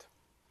talking about.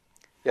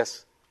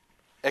 Yes?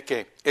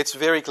 Okay. It's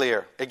very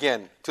clear,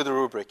 again, to the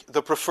rubric.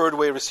 The preferred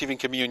way of receiving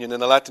communion in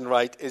the Latin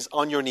rite is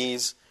on your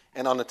knees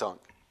and on the tongue.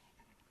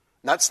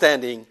 Not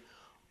standing,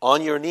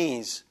 on your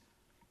knees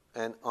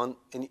and on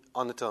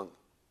the tongue.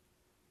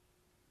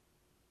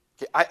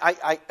 Okay.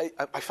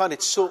 I find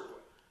it so...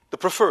 The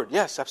preferred,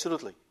 yes,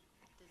 absolutely.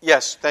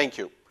 Yes, thank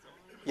you.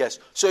 Yes.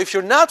 So if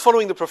you're not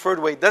following the preferred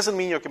way, it doesn't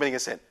mean you're committing a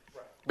sin.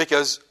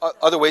 Because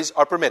other ways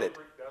are permitted.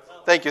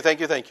 Thank you.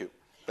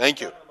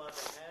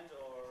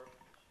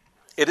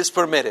 It is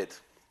permitted.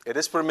 It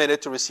is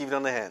permitted to receive it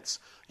on the hands.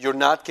 You're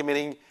not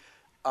committing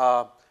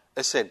a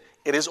sin.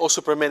 It is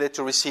also permitted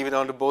to receive it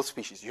under both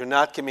species. You're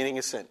not committing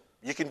a sin.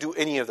 You can do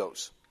any of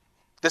those.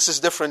 This is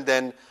different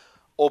than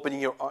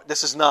opening your...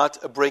 This is not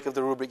a break of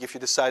the rubric if you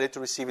decided to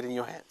receive it in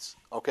your hands.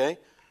 Okay?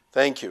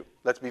 Thank you.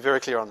 Let's be very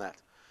clear on that.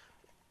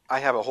 I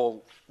have a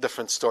whole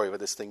different story with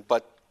this thing,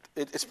 but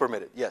it's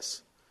permitted,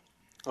 yes.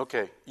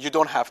 Okay. You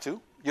don't have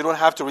to. You don't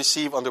have to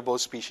receive under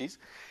both species.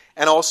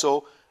 And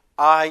also,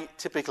 I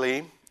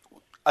typically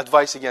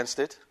advise against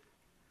it.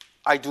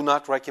 I do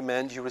not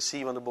recommend you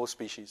receive under both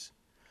species.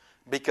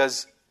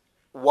 Because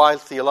while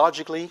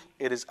theologically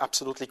it is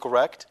absolutely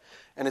correct,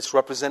 and it's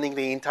representing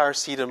the entire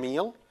Seder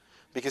meal,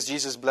 because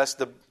Jesus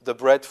blessed the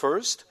bread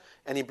first,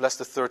 and he blessed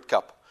the third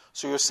cup.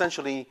 So you're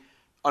essentially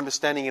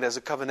understanding it as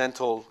a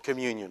covenantal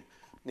communion.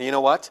 Now, you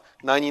know what?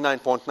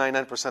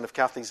 99.99% of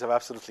Catholics have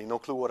absolutely no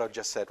clue what I've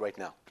just said right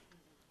now.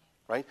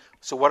 Right?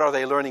 So what are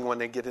they learning when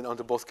they get in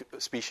under both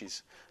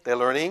species? They're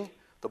learning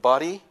the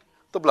body,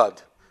 the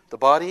blood. The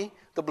body,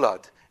 the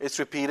blood. It's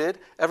repeated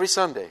every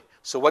Sunday.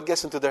 So what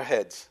gets into their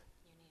heads?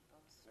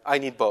 I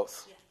need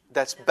both.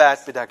 That's bad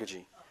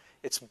pedagogy.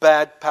 It's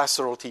bad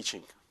pastoral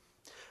teaching.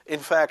 In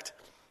fact,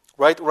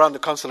 right around the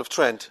Council of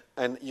Trent,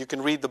 and you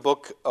can read the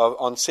book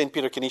on St.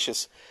 Peter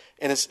Canisius,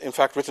 and it's in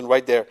fact written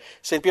right there.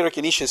 St. Peter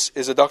Canisius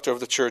is a doctor of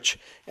the church,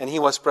 and he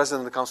was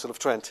president of the Council of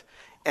Trent.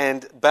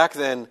 And back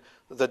then,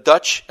 the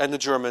Dutch and the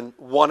German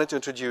wanted to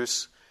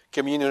introduce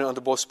communion under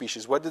both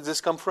species. Where did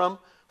this come from?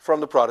 From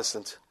the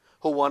Protestant,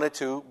 who wanted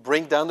to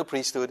bring down the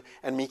priesthood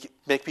and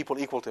make people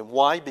equal to him.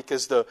 Why?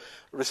 Because the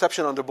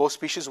reception under both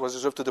species was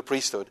reserved to the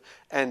priesthood.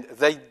 And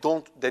they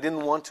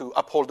didn't want to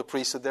uphold the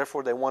priesthood,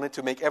 therefore they wanted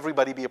to make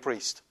everybody be a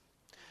priest.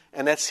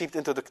 And that seeped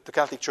into the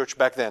Catholic Church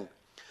back then.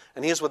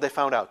 And here's what they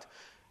found out.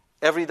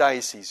 Every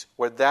diocese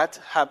where that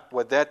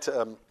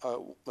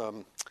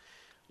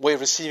way of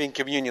receiving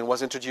communion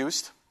was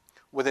introduced,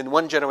 within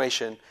one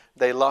generation,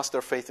 they lost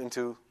their faith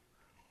into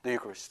the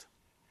Eucharist.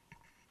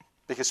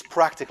 Because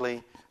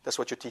practically, that's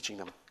what you're teaching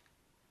them.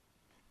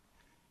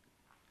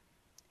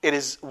 It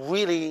is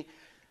really,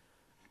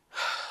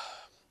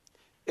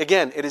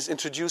 again, it is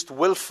introduced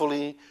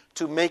willfully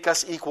to make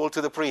us equal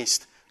to the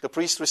priest. The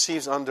priest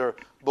receives under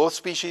both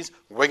species.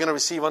 We're going to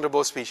receive under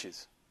both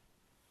species.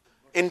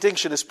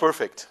 Intinction is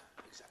perfect.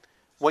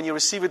 When you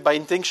receive it by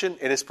intinction,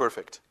 it is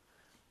perfect.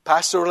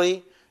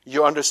 Pastorally,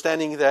 you're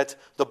understanding that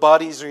the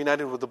body is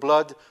reunited with the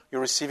blood.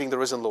 You're receiving the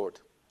risen Lord.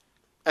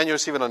 And you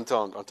receive it on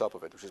tongue on top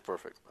of it, which is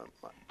perfect.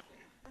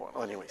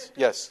 Well, anyways,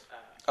 yes,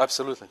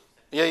 absolutely.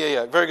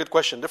 Yeah. Very good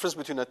question. Difference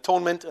between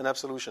atonement and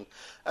absolution.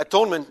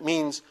 Atonement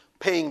means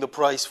paying the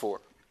price for.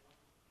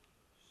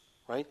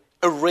 Right?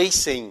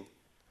 Erasing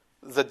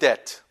the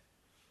debt.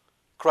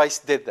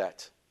 Christ did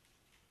that.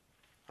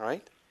 All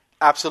right?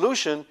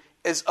 Absolution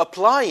is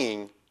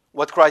applying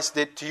what Christ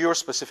did to your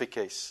specific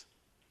case.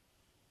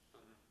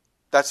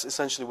 That's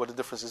essentially what the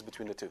difference is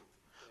between the two.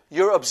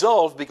 You're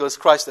absolved because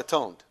Christ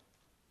atoned.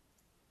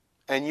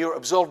 And you're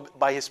absolved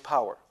by his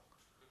power.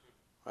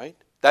 Right?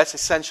 That's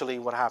essentially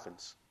what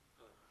happens.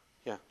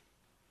 Yeah.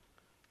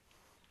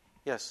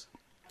 Yes.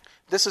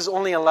 This is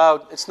only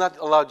allowed, it's not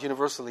allowed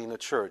universally in the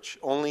church.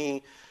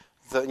 Only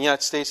the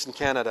United States and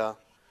Canada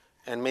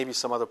and maybe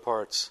some other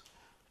parts.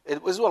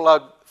 It was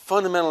allowed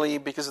fundamentally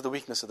because of the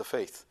weakness of the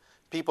faith.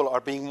 People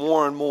are being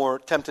more and more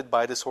tempted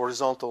by this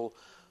horizontal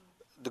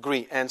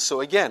degree. And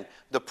so again,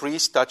 the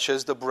priest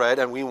touches the bread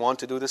and we want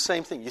to do the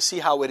same thing. You see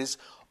how it is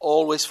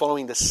always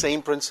following the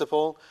same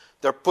principle?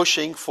 They're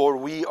pushing for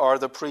we are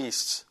the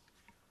priests.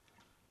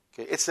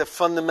 Okay, it's a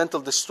fundamental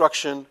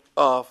destruction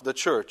of the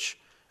church.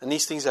 And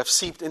these things have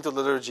seeped into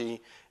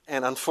liturgy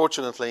and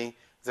unfortunately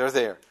they're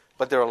there.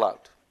 But they're allowed.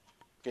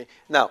 Okay?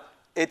 Now,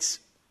 it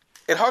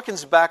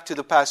harkens back to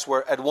the past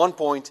where at one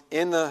point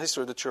in the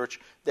history of the church,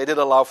 they did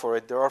allow for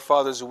it. There are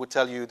fathers who would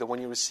tell you that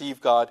when you receive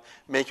God,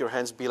 make your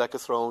hands be like a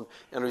throne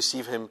and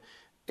receive him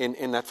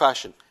in that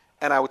fashion.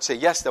 And I would say,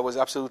 yes, that was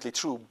absolutely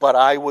true. But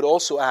I would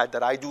also add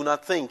that I do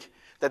not think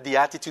that the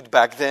attitude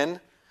back then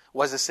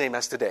was the same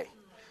as today.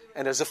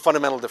 And there's a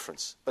fundamental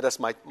difference. But that's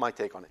my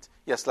take on it.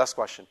 Yes, last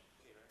question.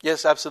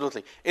 Yes,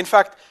 absolutely. In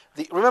fact,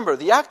 remember,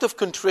 the act of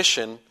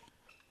contrition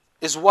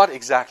is what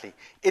exactly?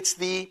 It's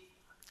the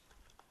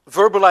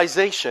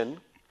verbalization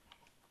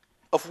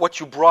of what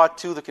you brought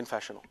to the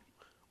confessional.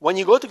 When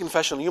you go to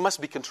confessional, you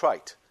must be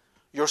contrite.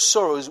 Your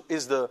sorrow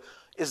is the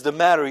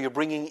matter you're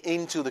bringing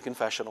into the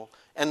confessional,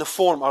 and the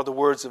form are the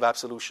words of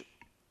absolution.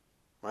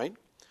 Right?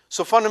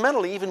 So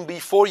fundamentally, even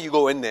before you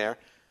go in there,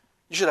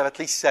 you should have at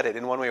least said it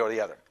in one way or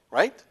the other.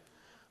 Right?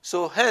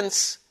 So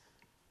hence,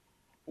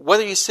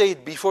 whether you say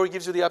it before he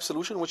gives you the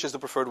absolution, which is the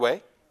preferred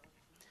way,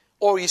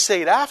 or you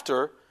say it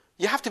after,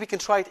 you have to be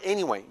contrite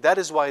anyway. That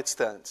is why it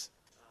stands.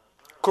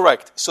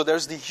 Correct. So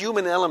there's the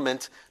human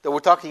element that we're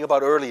talking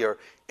about earlier.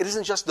 It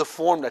isn't just the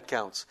form that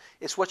counts.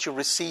 It's what you're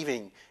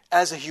receiving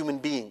as a human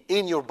being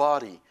in your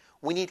body.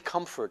 We need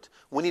comfort.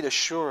 We need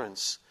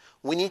assurance.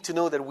 We need to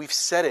know that we've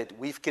said it,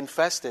 we've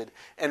confessed it,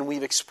 and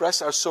we've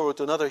expressed our sorrow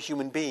to another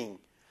human being.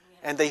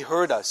 And they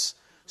heard us.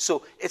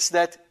 So it's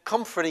that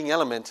comforting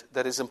element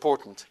that is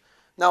important.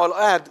 Now I'll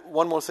add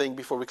one more thing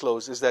before we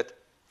close, is that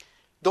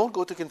don't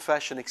go to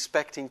confession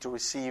expecting to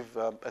receive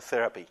a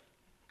therapy.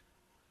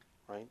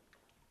 Right?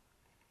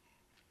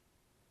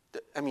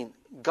 I mean,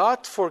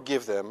 God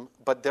forgive them,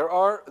 but there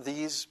are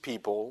these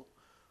people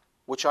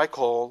which I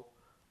call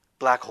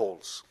black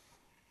holes.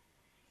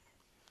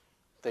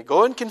 They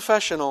go in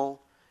confessional,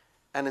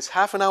 and it's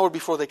half an hour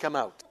before they come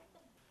out.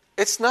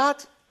 It's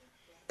not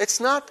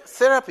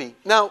therapy.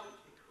 Now,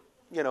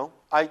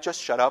 I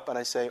just shut up and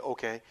I say,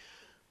 okay,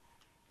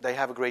 they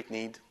have a great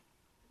need.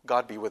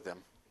 God be with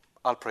them.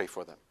 I'll pray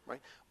for them.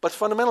 Right? But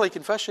fundamentally,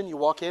 confession, you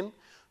walk in,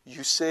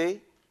 you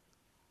say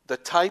the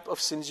type of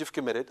sins you've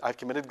committed. I've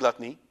committed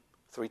gluttony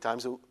 3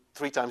 times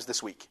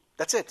this week.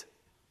 That's it.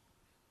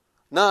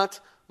 Not,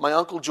 my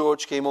Uncle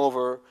George came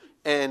over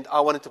and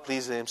I wanted to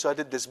please him, so I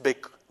did this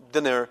big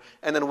dinner,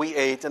 and then we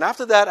ate, and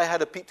after that I had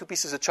 2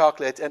 pieces of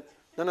chocolate, and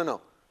no.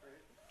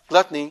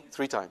 Gluttony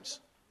 3 times.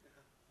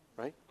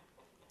 Right?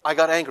 I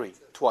got angry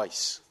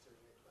twice.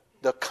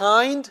 The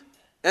kind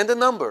and the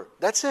number.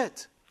 That's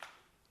it.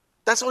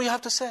 That's all you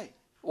have to say.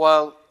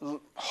 Well,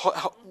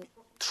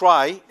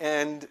 try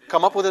and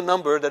come up with a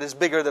number that is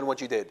bigger than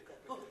what you did.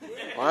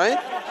 All right?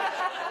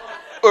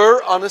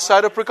 Err on the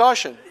side of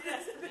precaution.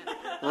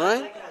 All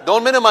right?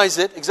 Don't minimize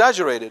it,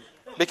 exaggerate it,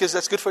 because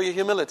that's good for your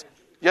humility.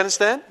 You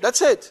understand?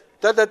 That's it.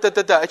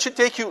 It should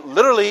take you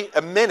literally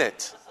a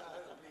minute.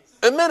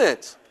 A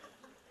minute.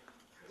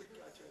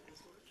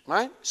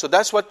 Right? So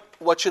that's what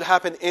should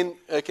happen in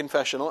a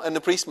confessional, and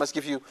the priest must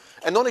give you.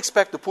 And don't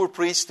expect the poor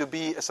priest to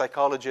be a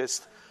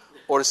psychologist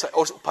or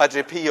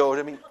Padre Pio.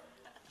 I mean,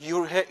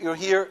 you're here. You're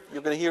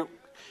going to hear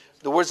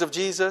the words of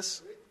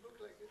Jesus.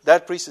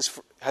 That priest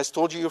has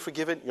told you you're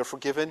forgiven. You're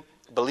forgiven.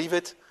 Believe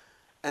it,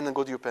 and then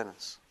go do your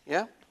penance.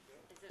 Yeah.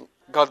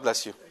 God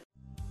bless you.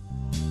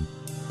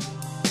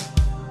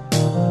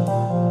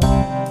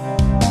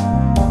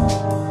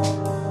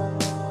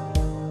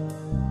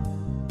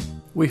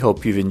 We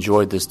hope you've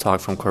enjoyed this talk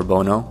from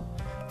Corbono.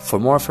 For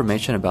more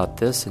information about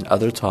this and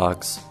other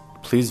talks,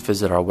 please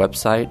visit our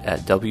website at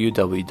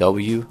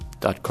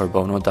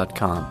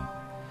www.corbono.com.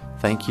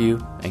 Thank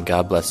you, and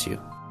God bless you.